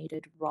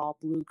marinated raw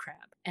blue crab.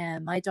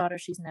 And my daughter,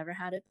 she's never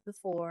had it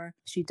before.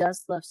 She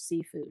does love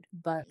seafood,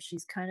 but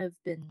she's kind of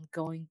been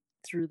going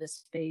through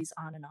this phase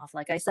on and off.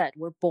 Like I said,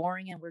 we're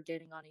boring and we're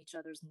getting on each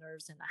other's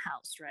nerves in the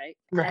house, right?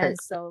 And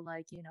so,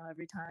 like,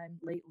 every time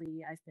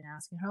lately I've been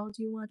asking her, oh,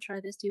 do you want to try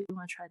this? Do you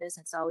want to try this?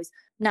 And it's always,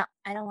 no,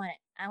 I don't want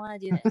it. I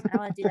want to do this. I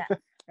want to do that.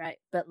 Right.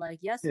 But like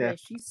yesterday,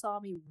 she saw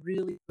me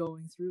really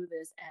going through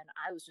this and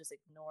I was just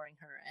ignoring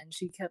her. And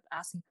she kept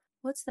asking,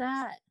 what's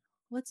that?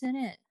 What's in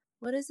it?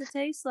 What does it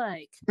taste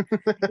like?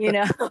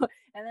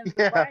 And then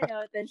before I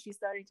know it, then she's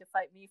starting to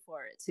fight me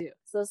for it too.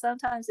 So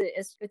sometimes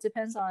it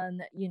depends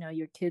on,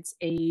 your kid's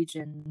age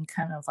and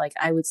kind of like,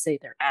 I would say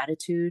their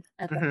attitude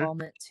at the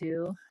moment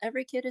too.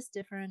 Every kid is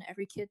different.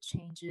 Every kid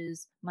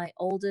changes. My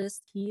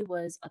oldest, he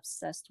was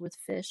obsessed with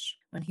fish.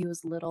 When he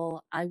was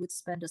little, I would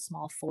spend a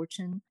small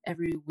fortune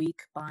every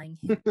week buying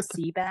him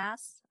sea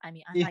bass. I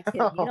mean, I'm not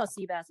kidding.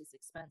 Sea bass is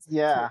expensive.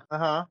 Yeah. Too.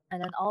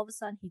 And then all of a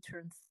sudden he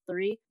turned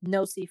 3,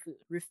 no seafood,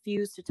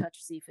 refused to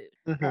touch seafood.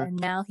 And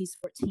now he's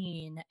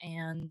 14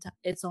 and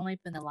it's only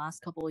been the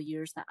last couple of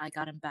years that I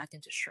got him back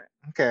into shrimp.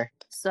 Okay.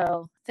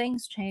 So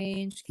things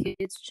change,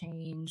 kids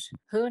change.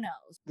 Who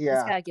knows? Yeah.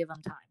 Just gotta give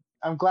them time.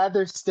 I'm glad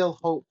there's still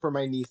hope for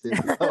my nieces.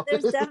 So.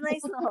 There's definitely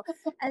still hope.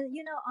 And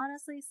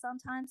honestly,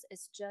 sometimes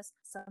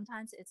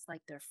it's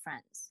like their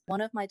friends.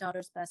 One of my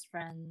daughter's best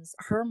friends,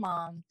 her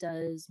mom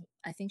does,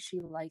 I think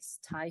she likes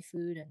Thai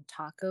food and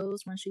tacos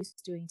when she's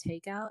doing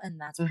takeout, and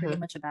that's pretty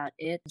much about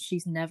it.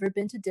 She's never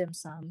been to dim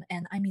sum.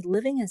 And I mean,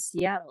 living in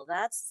Seattle,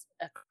 that's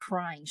a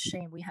crying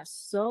shame. We have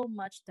so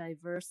much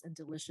diverse and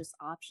delicious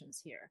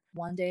options here.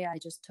 One day I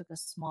just took a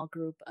small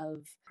group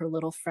of her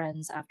little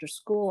friends after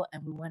school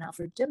and we went out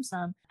for dim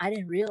sum. I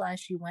didn't realize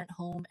she went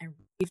home and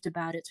raved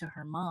about it to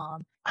her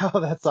mom.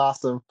 Oh, that's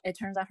awesome. It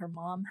turns out her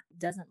mom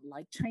doesn't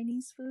like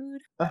Chinese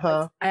food.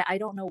 I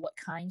don't know what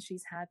kind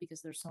she's had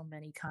because there's so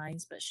many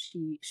kinds, but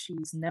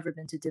she's never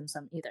been to dim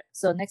sum either.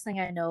 So next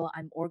thing I know,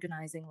 I'm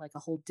organizing like a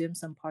whole dim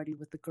sum party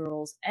with the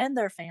girls and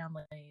their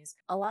families.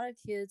 A lot of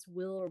kids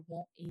will or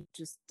won't eat,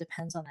 just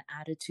depends on the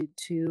attitude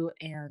too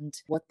and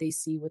what they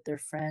see with their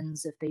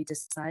friends. If they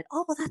decide,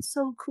 oh, well, that's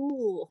so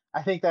cool.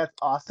 I think that's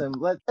awesome.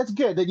 That's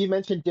good that you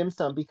mentioned dim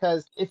sum,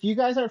 because if you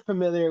guys aren't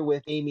familiar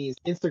with Amy's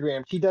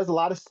Instagram, she does a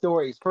lot of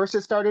stories. First,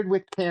 it started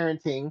with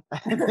parenting,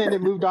 and then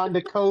it moved on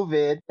to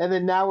COVID, and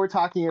then now we're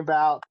talking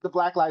about the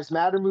Black Lives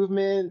Matter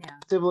movement,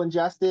 civil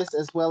injustice,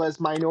 as well as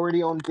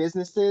minority-owned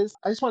businesses.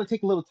 I just want to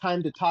take a little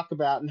time to talk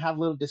about and have a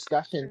little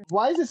discussion.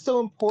 Why is it so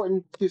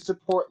important to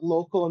support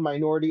local and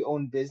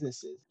minority-owned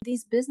businesses?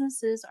 These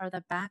businesses are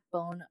the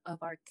backbone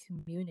of our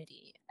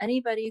community.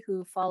 Anybody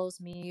who follows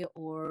me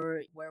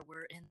or where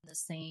we're in the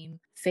same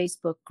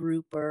Facebook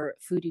group or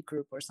foodie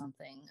group or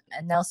something,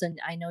 and Nelson,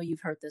 I know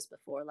you've heard this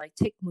before, like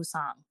take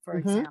Musang, for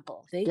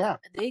example. They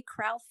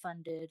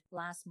crowdfunded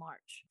last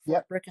March for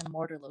a brick and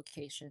mortar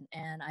location,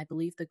 and I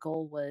believe the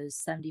goal was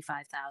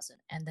 75,000,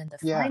 and then the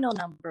final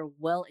number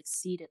well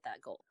exceeded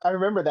that goal. I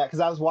remember that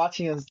because I was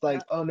watching and it's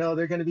like, oh no,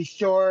 they're going to be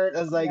short.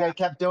 I was like, I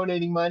kept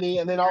donating money,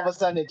 and then all of a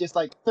sudden it just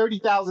like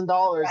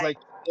 $30,000 like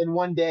in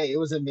one day. It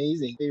was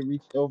amazing. They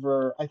reached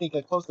over, I think,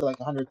 close to like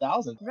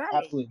 100,000. Right.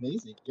 Absolutely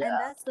amazing. Yeah. And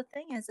that's the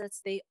thing is that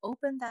they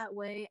opened that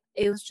way.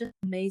 It was just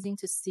amazing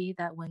to see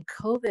that when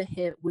COVID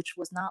hit, which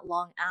was not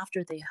long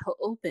after they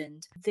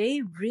opened,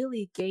 they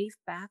really gave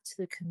back to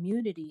the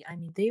community. I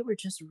mean, they were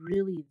just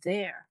really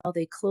there. Well,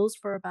 they closed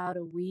for about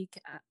a week,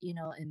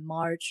 in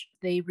March.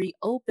 They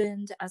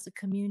reopened as a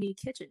community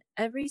kitchen.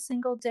 Every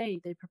single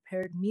day, they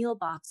prepared meal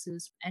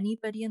boxes for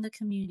anybody in the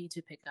community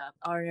to pick up.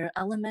 Our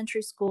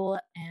elementary school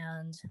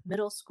and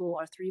middle school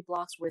are 3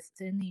 blocks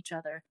within each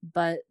other,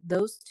 but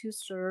those two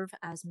serve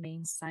as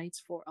main sites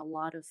for a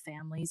lot of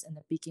families in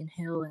the Beacon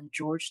Hill and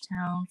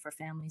Georgetown for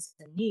families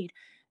in need.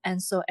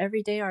 And so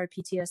every day our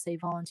PTSA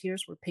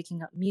volunteers were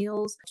picking up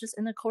meals. Just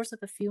in the course of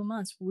a few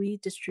months, we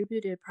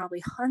distributed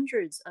probably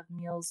hundreds of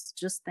meals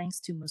just thanks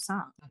to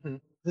Musang.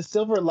 The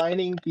silver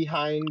lining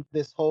behind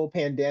this whole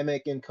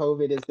pandemic and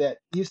COVID is that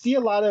you see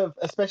a lot of,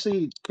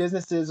 especially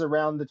businesses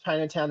around the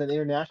Chinatown and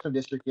International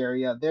District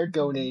area, they're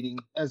donating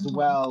as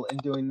well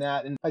and doing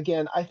that. And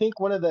again, I think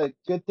one of the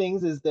good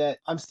things is that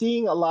I'm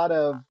seeing a lot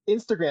of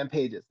Instagram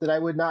pages that I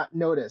would not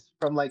notice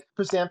from, like,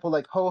 for example,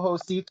 like Ho Ho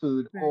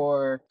Seafood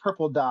or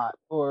Purple Dot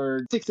or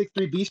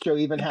 663 Bistro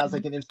even has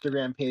like an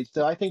Instagram page.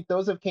 So I think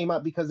those have came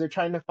up because they're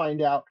trying to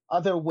find out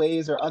other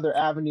ways or other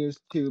avenues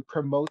to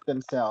promote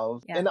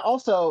themselves. And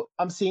also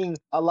I'm seeing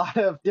a lot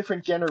of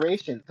different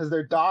generations because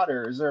their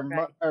daughters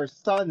or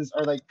sons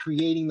are like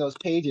creating those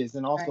pages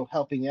and also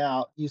helping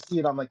out. You see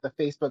it on like the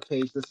Facebook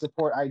page, the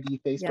Support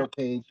ID Facebook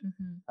page.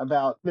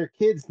 about their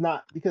kids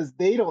not, because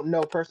they don't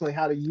know personally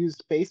how to use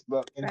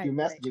Facebook and do Right.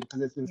 messaging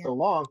because it's been Yeah. so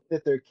long,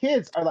 that their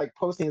kids are like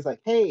posting, it's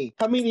like, hey,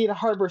 come meet me at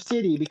Harbor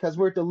City because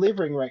we're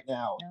delivering right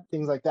now, Yep.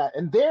 things like that.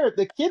 And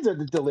the kids are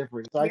the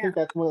delivery. So I Yeah. think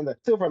that's one of the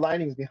silver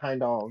linings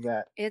behind all of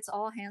that. It's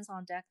all hands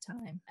on deck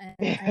time. And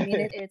I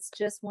mean, it's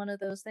just one of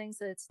those things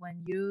that's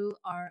when you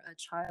are a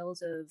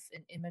child of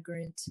an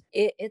immigrant,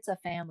 it's a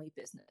family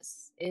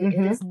business. It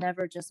is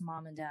never just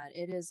mom and dad.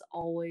 It is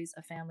always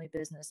a family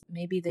business.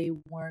 Maybe they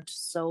weren't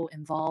so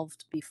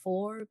involved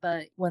before,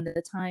 but when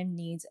the time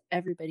needs,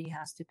 everybody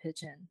has to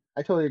pitch in.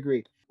 I totally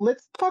agree.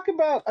 Let's talk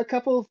about a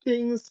couple of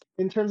things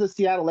in terms of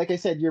Seattle. Like I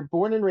said, you're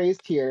born and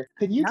raised here.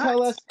 Can you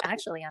tell us?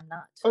 Actually, I'm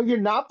not. Oh,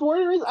 you're not born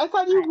and raised? I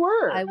thought you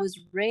were. I was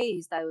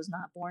raised. I was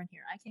not born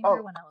here. I came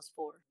here when I was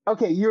 4.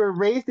 Okay, you were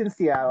raised in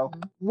Seattle.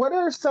 What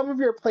are some of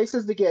your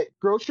places to get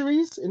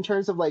groceries in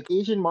terms of like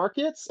Asian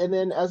markets, and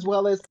then as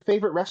well as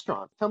favorite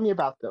restaurants? Tell me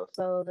about those.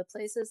 So the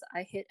places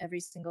I hit every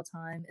single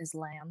time is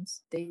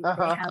Lamb's. They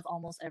have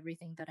almost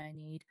everything that I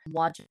need.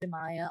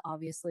 Wajimaya,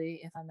 obviously,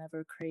 if I'm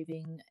ever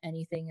craving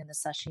anything in the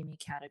sashimi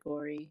category.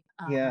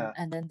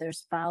 And then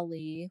there's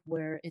Fowli,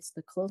 where it's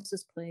the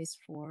closest place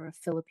for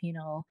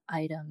Filipino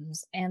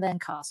items, and then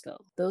Costco.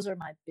 Those are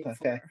my big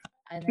 4.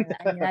 And then,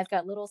 I mean, I've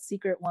got little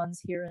secret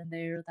ones here and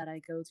there that I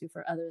go to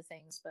for other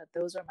things, but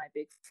those are my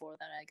big 4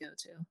 that I go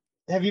to.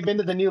 Have you been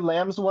to the new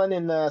Lamb's one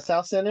in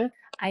South Center?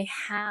 I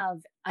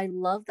have. I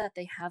love that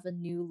they have a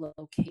new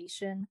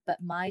location,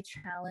 but my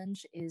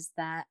challenge is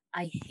that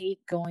I hate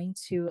going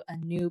to a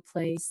new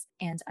place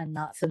and I'm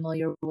not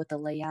familiar with the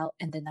layout,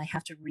 and then I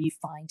have to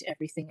re-find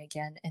everything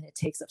again, and it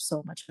takes up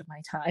so much of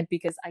my time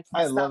because I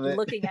can't stop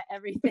looking at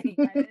everything.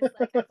 I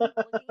keep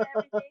looking at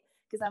everything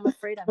because I'm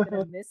afraid I'm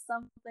going to miss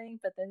something,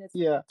 but then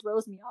it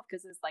throws me off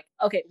because it's like,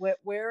 okay,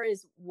 where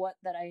is what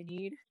that I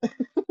need?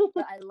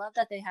 But I love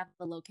that they have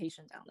the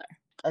location down there.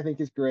 I think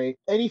it's great.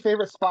 Any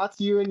favorite spots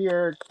you and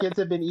your kids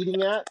have been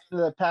eating at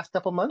the past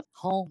couple months?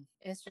 Home.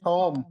 It's just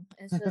home.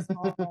 It's just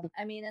home.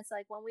 I mean, it's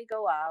like when we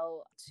go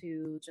out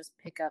to just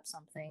pick up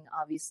something,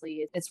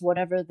 obviously it's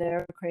whatever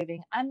they're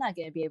craving. I'm not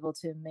going to be able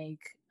to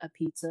make a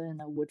pizza in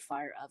a wood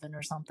fire oven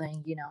or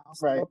something,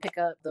 so we'll pick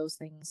up those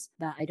things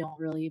that I don't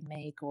really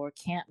make or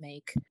can't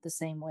make the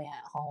same way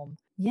at home.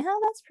 Yeah,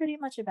 that's pretty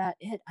much about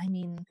it. I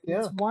mean,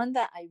 it's one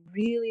that I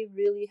really,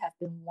 really have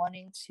been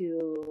wanting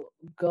to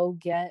go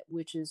get,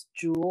 which is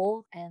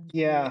Jewel and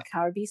the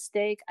Kalbi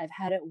steak. I've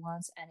had it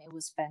once and it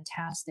was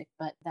fantastic,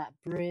 but that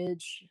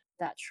bridge,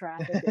 that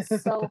traffic is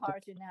so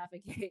hard to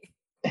navigate.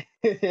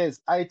 It is.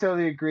 I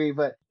totally agree.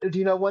 But do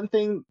you know one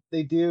thing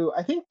they do?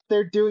 I think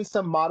they're doing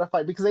some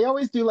modified, because they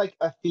always do like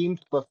a themed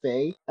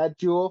buffet at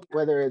Jewel,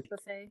 whether it's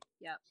buffet.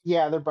 Yeah.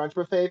 Yeah, their brunch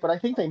buffet, but I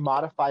think they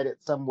modified it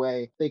some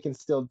way. They can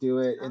still do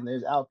it, and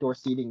there's outdoor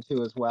seating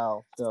too as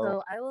well.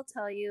 So I will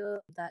tell you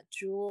that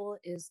Jewel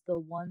is the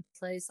one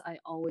place I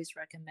always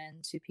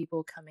recommend to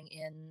people coming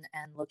in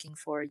and looking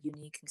for a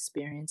unique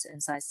experience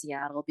inside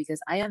Seattle, because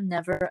I have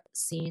never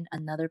seen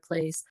another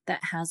place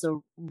that has a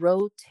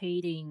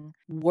rotating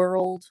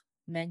world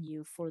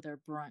menu for their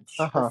brunch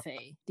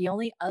buffet. The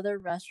only other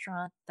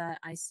restaurant that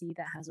I see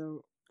that has a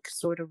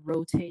sort of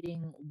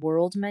rotating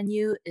world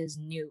menu is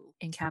New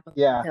in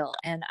Capitol Hill,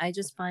 and I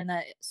just find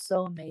that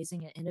so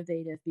amazing and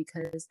innovative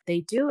because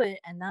they do it,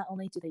 and not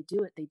only do they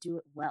do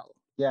it well.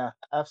 Yeah,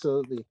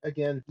 absolutely.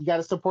 Again, you got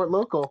to support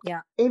local.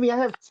 Yeah. Amy, I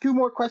have 2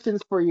 more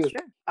questions for you.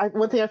 Sure.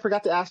 One thing I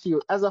forgot to ask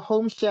you, as a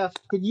home chef,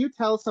 could you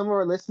tell some of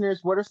our listeners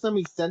what are some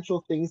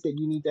essential things that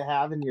you need to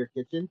have in your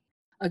kitchen?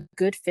 A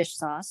good fish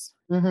sauce.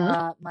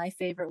 My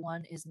favorite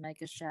one is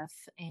Mega Chef,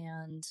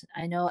 and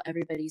I know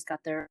everybody's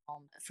got their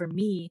own. For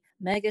me,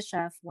 Mega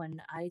Chef,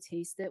 when you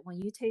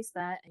taste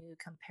that and you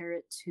compare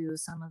it to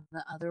some of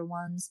the other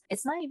ones,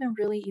 it's not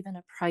even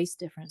a price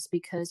difference,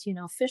 because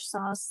fish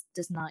sauce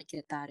does not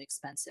get that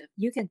expensive.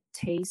 You can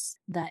taste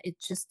that it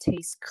just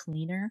tastes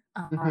cleaner.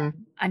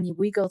 I mean,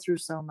 we go through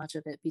so much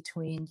of it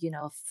between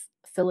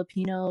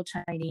Filipino,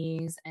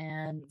 Chinese,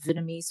 and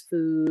Vietnamese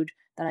food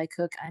that I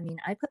cook. I mean,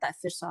 I put that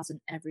fish sauce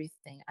in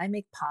everything. I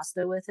make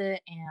pasta with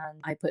it and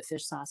I put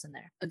fish sauce in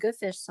there. A good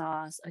fish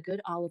sauce, a good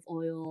olive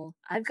oil.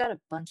 I've got a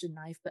bunch of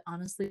knife, but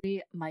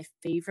honestly, my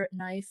favorite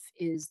knife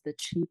is the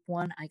cheap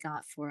one I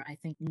got for, I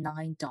think,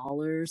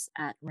 $9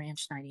 at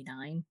Ranch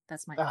 99.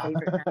 That's my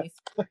favorite knife.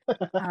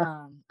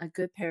 A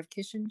good pair of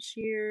kitchen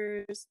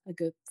shears, a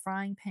good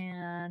frying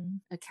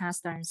pan, a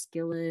cast iron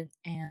skillet,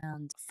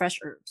 and fresh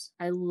herbs.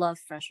 I love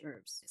fresh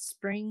herbs.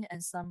 Spring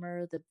and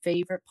summer, the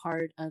favorite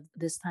part of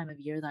this time of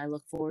year that I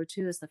look forward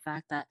to is the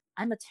fact that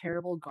I'm a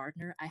terrible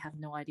gardener. I have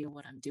no idea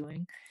what I'm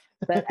doing,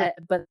 but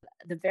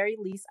the very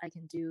least I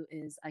can do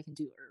is I can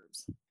do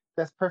herbs.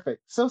 That's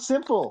perfect. So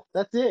simple.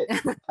 That's it.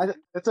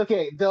 That's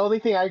okay. The only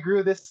thing I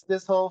grew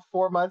this whole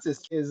 4 months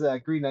is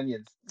green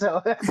onions.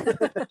 So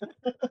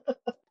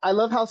I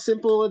love how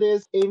simple it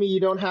is. Amy,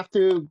 you don't have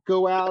to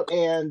go out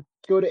and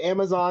go to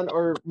Amazon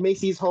or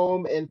Macy's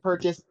Home and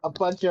purchase a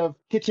bunch of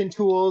kitchen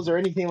tools or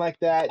anything like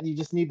that. You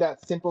just need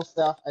that simple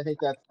stuff. I think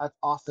that's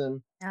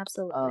awesome.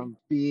 Absolutely.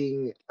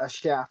 being a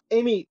chef.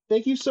 Amy,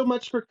 thank you so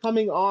much for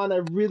coming on.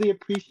 I really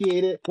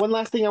appreciate it. One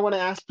last thing I want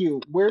to ask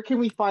you, where can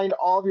we find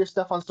all of your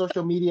stuff on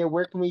social media?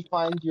 Where can we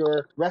find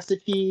your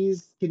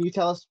recipes? Can you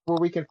tell us where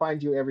we can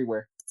find you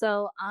everywhere?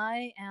 So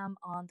I am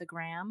on the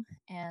gram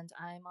and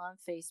I'm on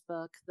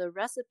Facebook. The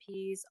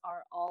recipes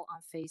are all on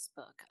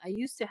Facebook. I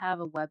used to have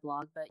a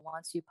weblog, but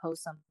once you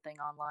post something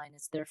online,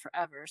 it's there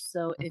forever.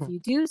 So if you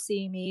do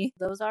see me,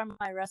 those are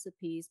my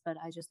recipes, but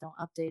I just don't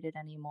update it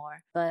anymore.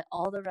 But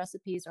all the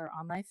recipes are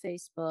on my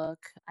Facebook.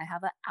 I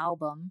have an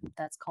album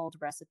that's called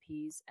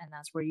Recipes, and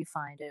that's where you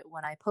find it.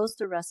 When I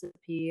post a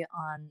recipe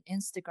on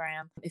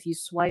Instagram, if you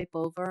swipe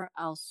over,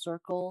 I'll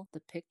circle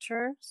the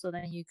picture so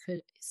then you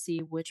could see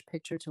which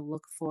picture to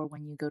look for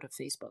when you go to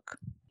Facebook.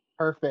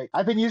 Perfect.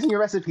 I've been using your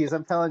recipes.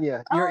 I'm telling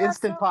you, your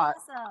Instant Pot.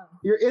 Awesome.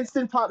 Your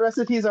Instant Pot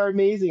recipes are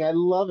amazing. I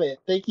love it.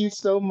 Thank you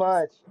so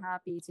much.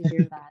 Happy to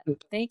hear that.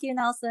 Thank you,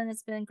 Nelson.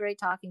 It's been great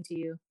talking to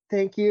you.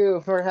 Thank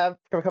you for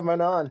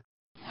coming on.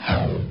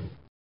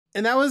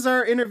 And that was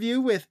our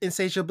interview with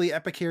Insatiably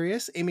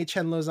Epicurious, Amy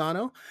Chen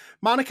Lozano.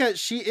 Monica,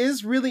 she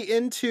is really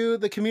into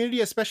the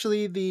community,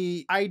 especially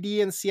the ID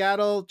in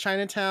Seattle,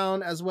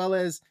 Chinatown, as well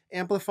as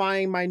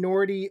amplifying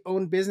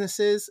minority-owned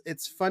businesses.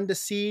 It's fun to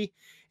see.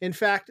 In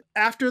fact,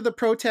 after the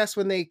protests,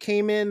 when they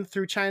came in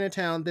through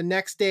Chinatown, the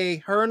next day,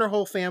 her and her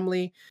whole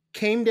family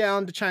came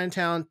down to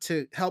Chinatown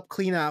to help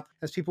clean up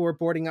as people were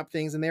boarding up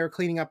things, and they were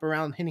cleaning up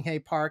around Hinning Hay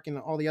Park and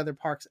all the other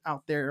parks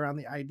out there around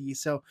the ID.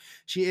 So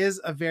she is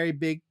a very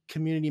big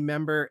community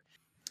member.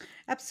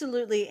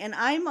 Absolutely. And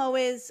I'm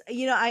always,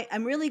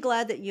 I'm really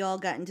glad that you all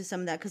got into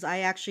some of that because I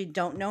actually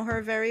don't know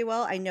her very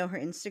well. I know her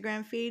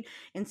Instagram feed.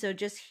 And so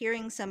just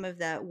hearing some of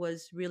that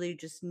was really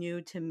just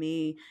new to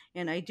me.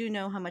 And I do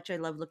know how much I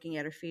love looking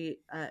at her feed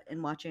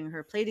and watching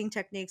her plating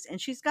techniques. And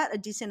she's got a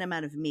decent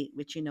amount of meat,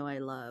 which I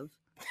love.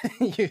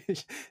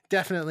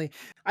 Definitely.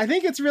 I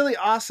think it's really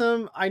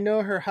awesome. I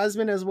know her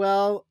husband as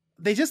well.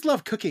 They just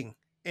love cooking.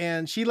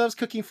 And she loves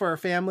cooking for her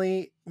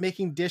family,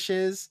 making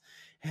dishes.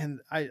 And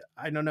I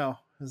don't know.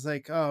 It's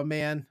like, oh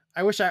man,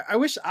 I wish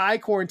I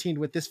quarantined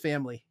with this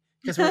family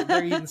because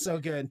they're eating so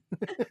good.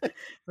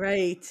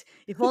 Right.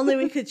 If only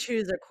we could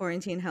choose our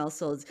quarantine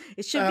households.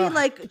 It should be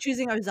like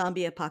choosing our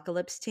zombie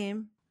apocalypse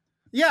team.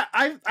 Yeah,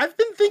 I've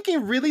been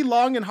thinking really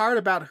long and hard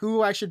about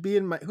who should be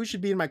in my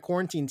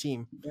quarantine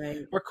team,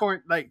 right? Or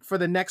for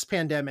the next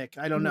pandemic.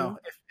 I don't know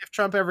if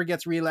Trump ever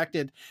gets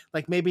reelected.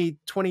 Like maybe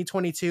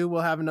 2022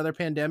 we'll have another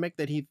pandemic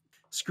that he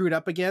screwed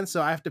up again,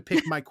 so I have to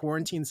pick my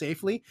quarantine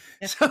safely.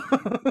 So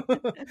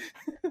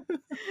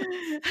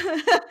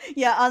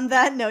yeah, on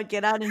that note,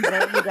 get out and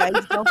vote, you guys.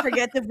 Don't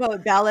forget to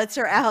vote. Ballots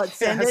are out.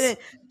 Send it in.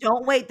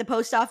 Don't wait. The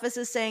post office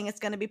is saying it's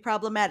going to be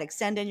problematic.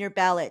 Send in your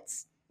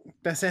ballots.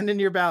 Send in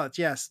your ballots.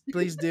 Yes,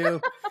 please do.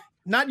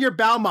 Not your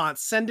Balmonts.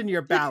 Send in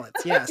your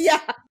ballots. Yes. Yeah.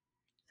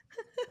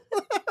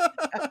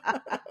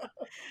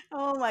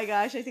 Oh my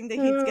gosh, I think the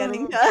heat's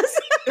getting to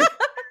us.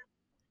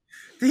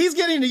 He's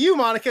getting to you,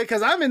 Monica,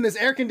 because I'm in this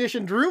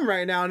air-conditioned room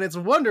right now, and it's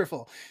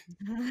wonderful.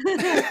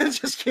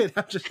 Just kidding.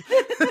 I'm just...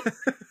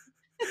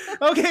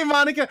 Okay,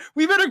 Monica,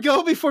 we better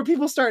go before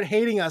people start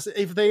hating us,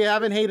 if they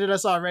haven't hated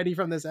us already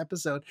from this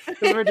episode,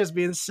 because we're just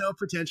being so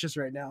pretentious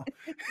right now.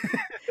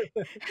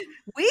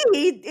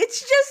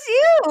 It's just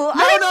you. No.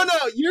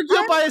 You're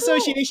guilt by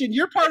association.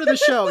 You're part of the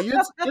show.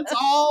 It's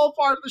all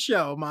part of the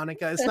show,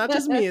 Monica. It's not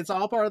just me. It's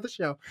all part of the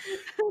show.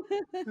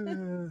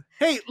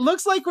 Hey,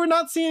 looks like we're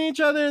not seeing each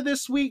other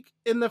this week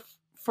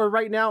for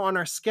right now on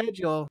our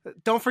schedule.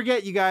 Don't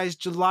forget, you guys,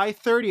 July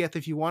 30th,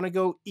 if you want to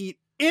go eat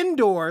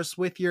indoors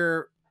with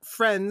your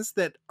friends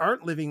that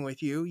aren't living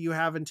with you, you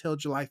have until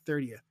July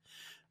 30th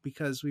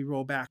because we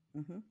roll back.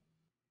 Mm-hmm.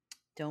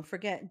 Don't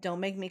forget. Don't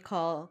make me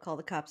call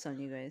the cops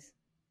on you guys.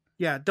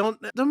 Yeah, don't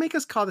make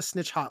us call the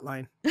snitch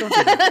hotline. Don't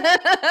do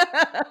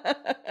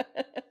that.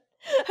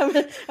 I'm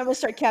gonna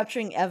start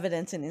capturing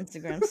evidence in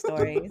Instagram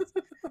stories.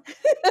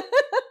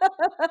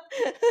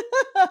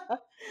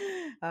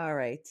 All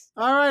right,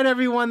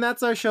 everyone.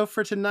 That's our show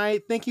for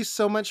tonight. Thank you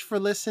so much for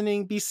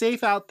listening. Be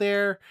safe out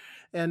there,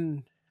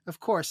 and of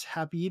course,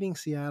 happy eating,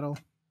 Seattle.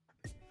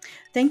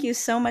 Thank you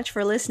so much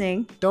for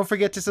listening. Don't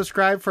forget to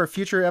subscribe for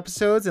future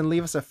episodes and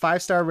leave us a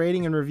 5-star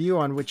rating and review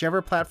on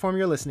whichever platform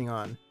you're listening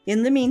on.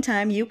 In the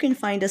meantime, you can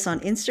find us on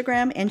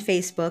Instagram and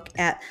Facebook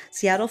at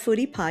Seattle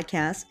Foodie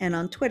Podcast and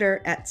on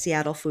Twitter at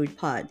Seattle Food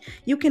Pod.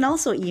 You can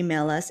also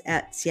email us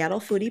at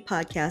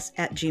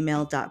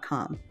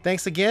seattlefoodiepodcast@gmail.com.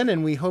 Thanks again,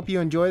 and we hope you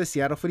enjoy the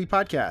Seattle Foodie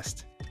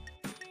Podcast.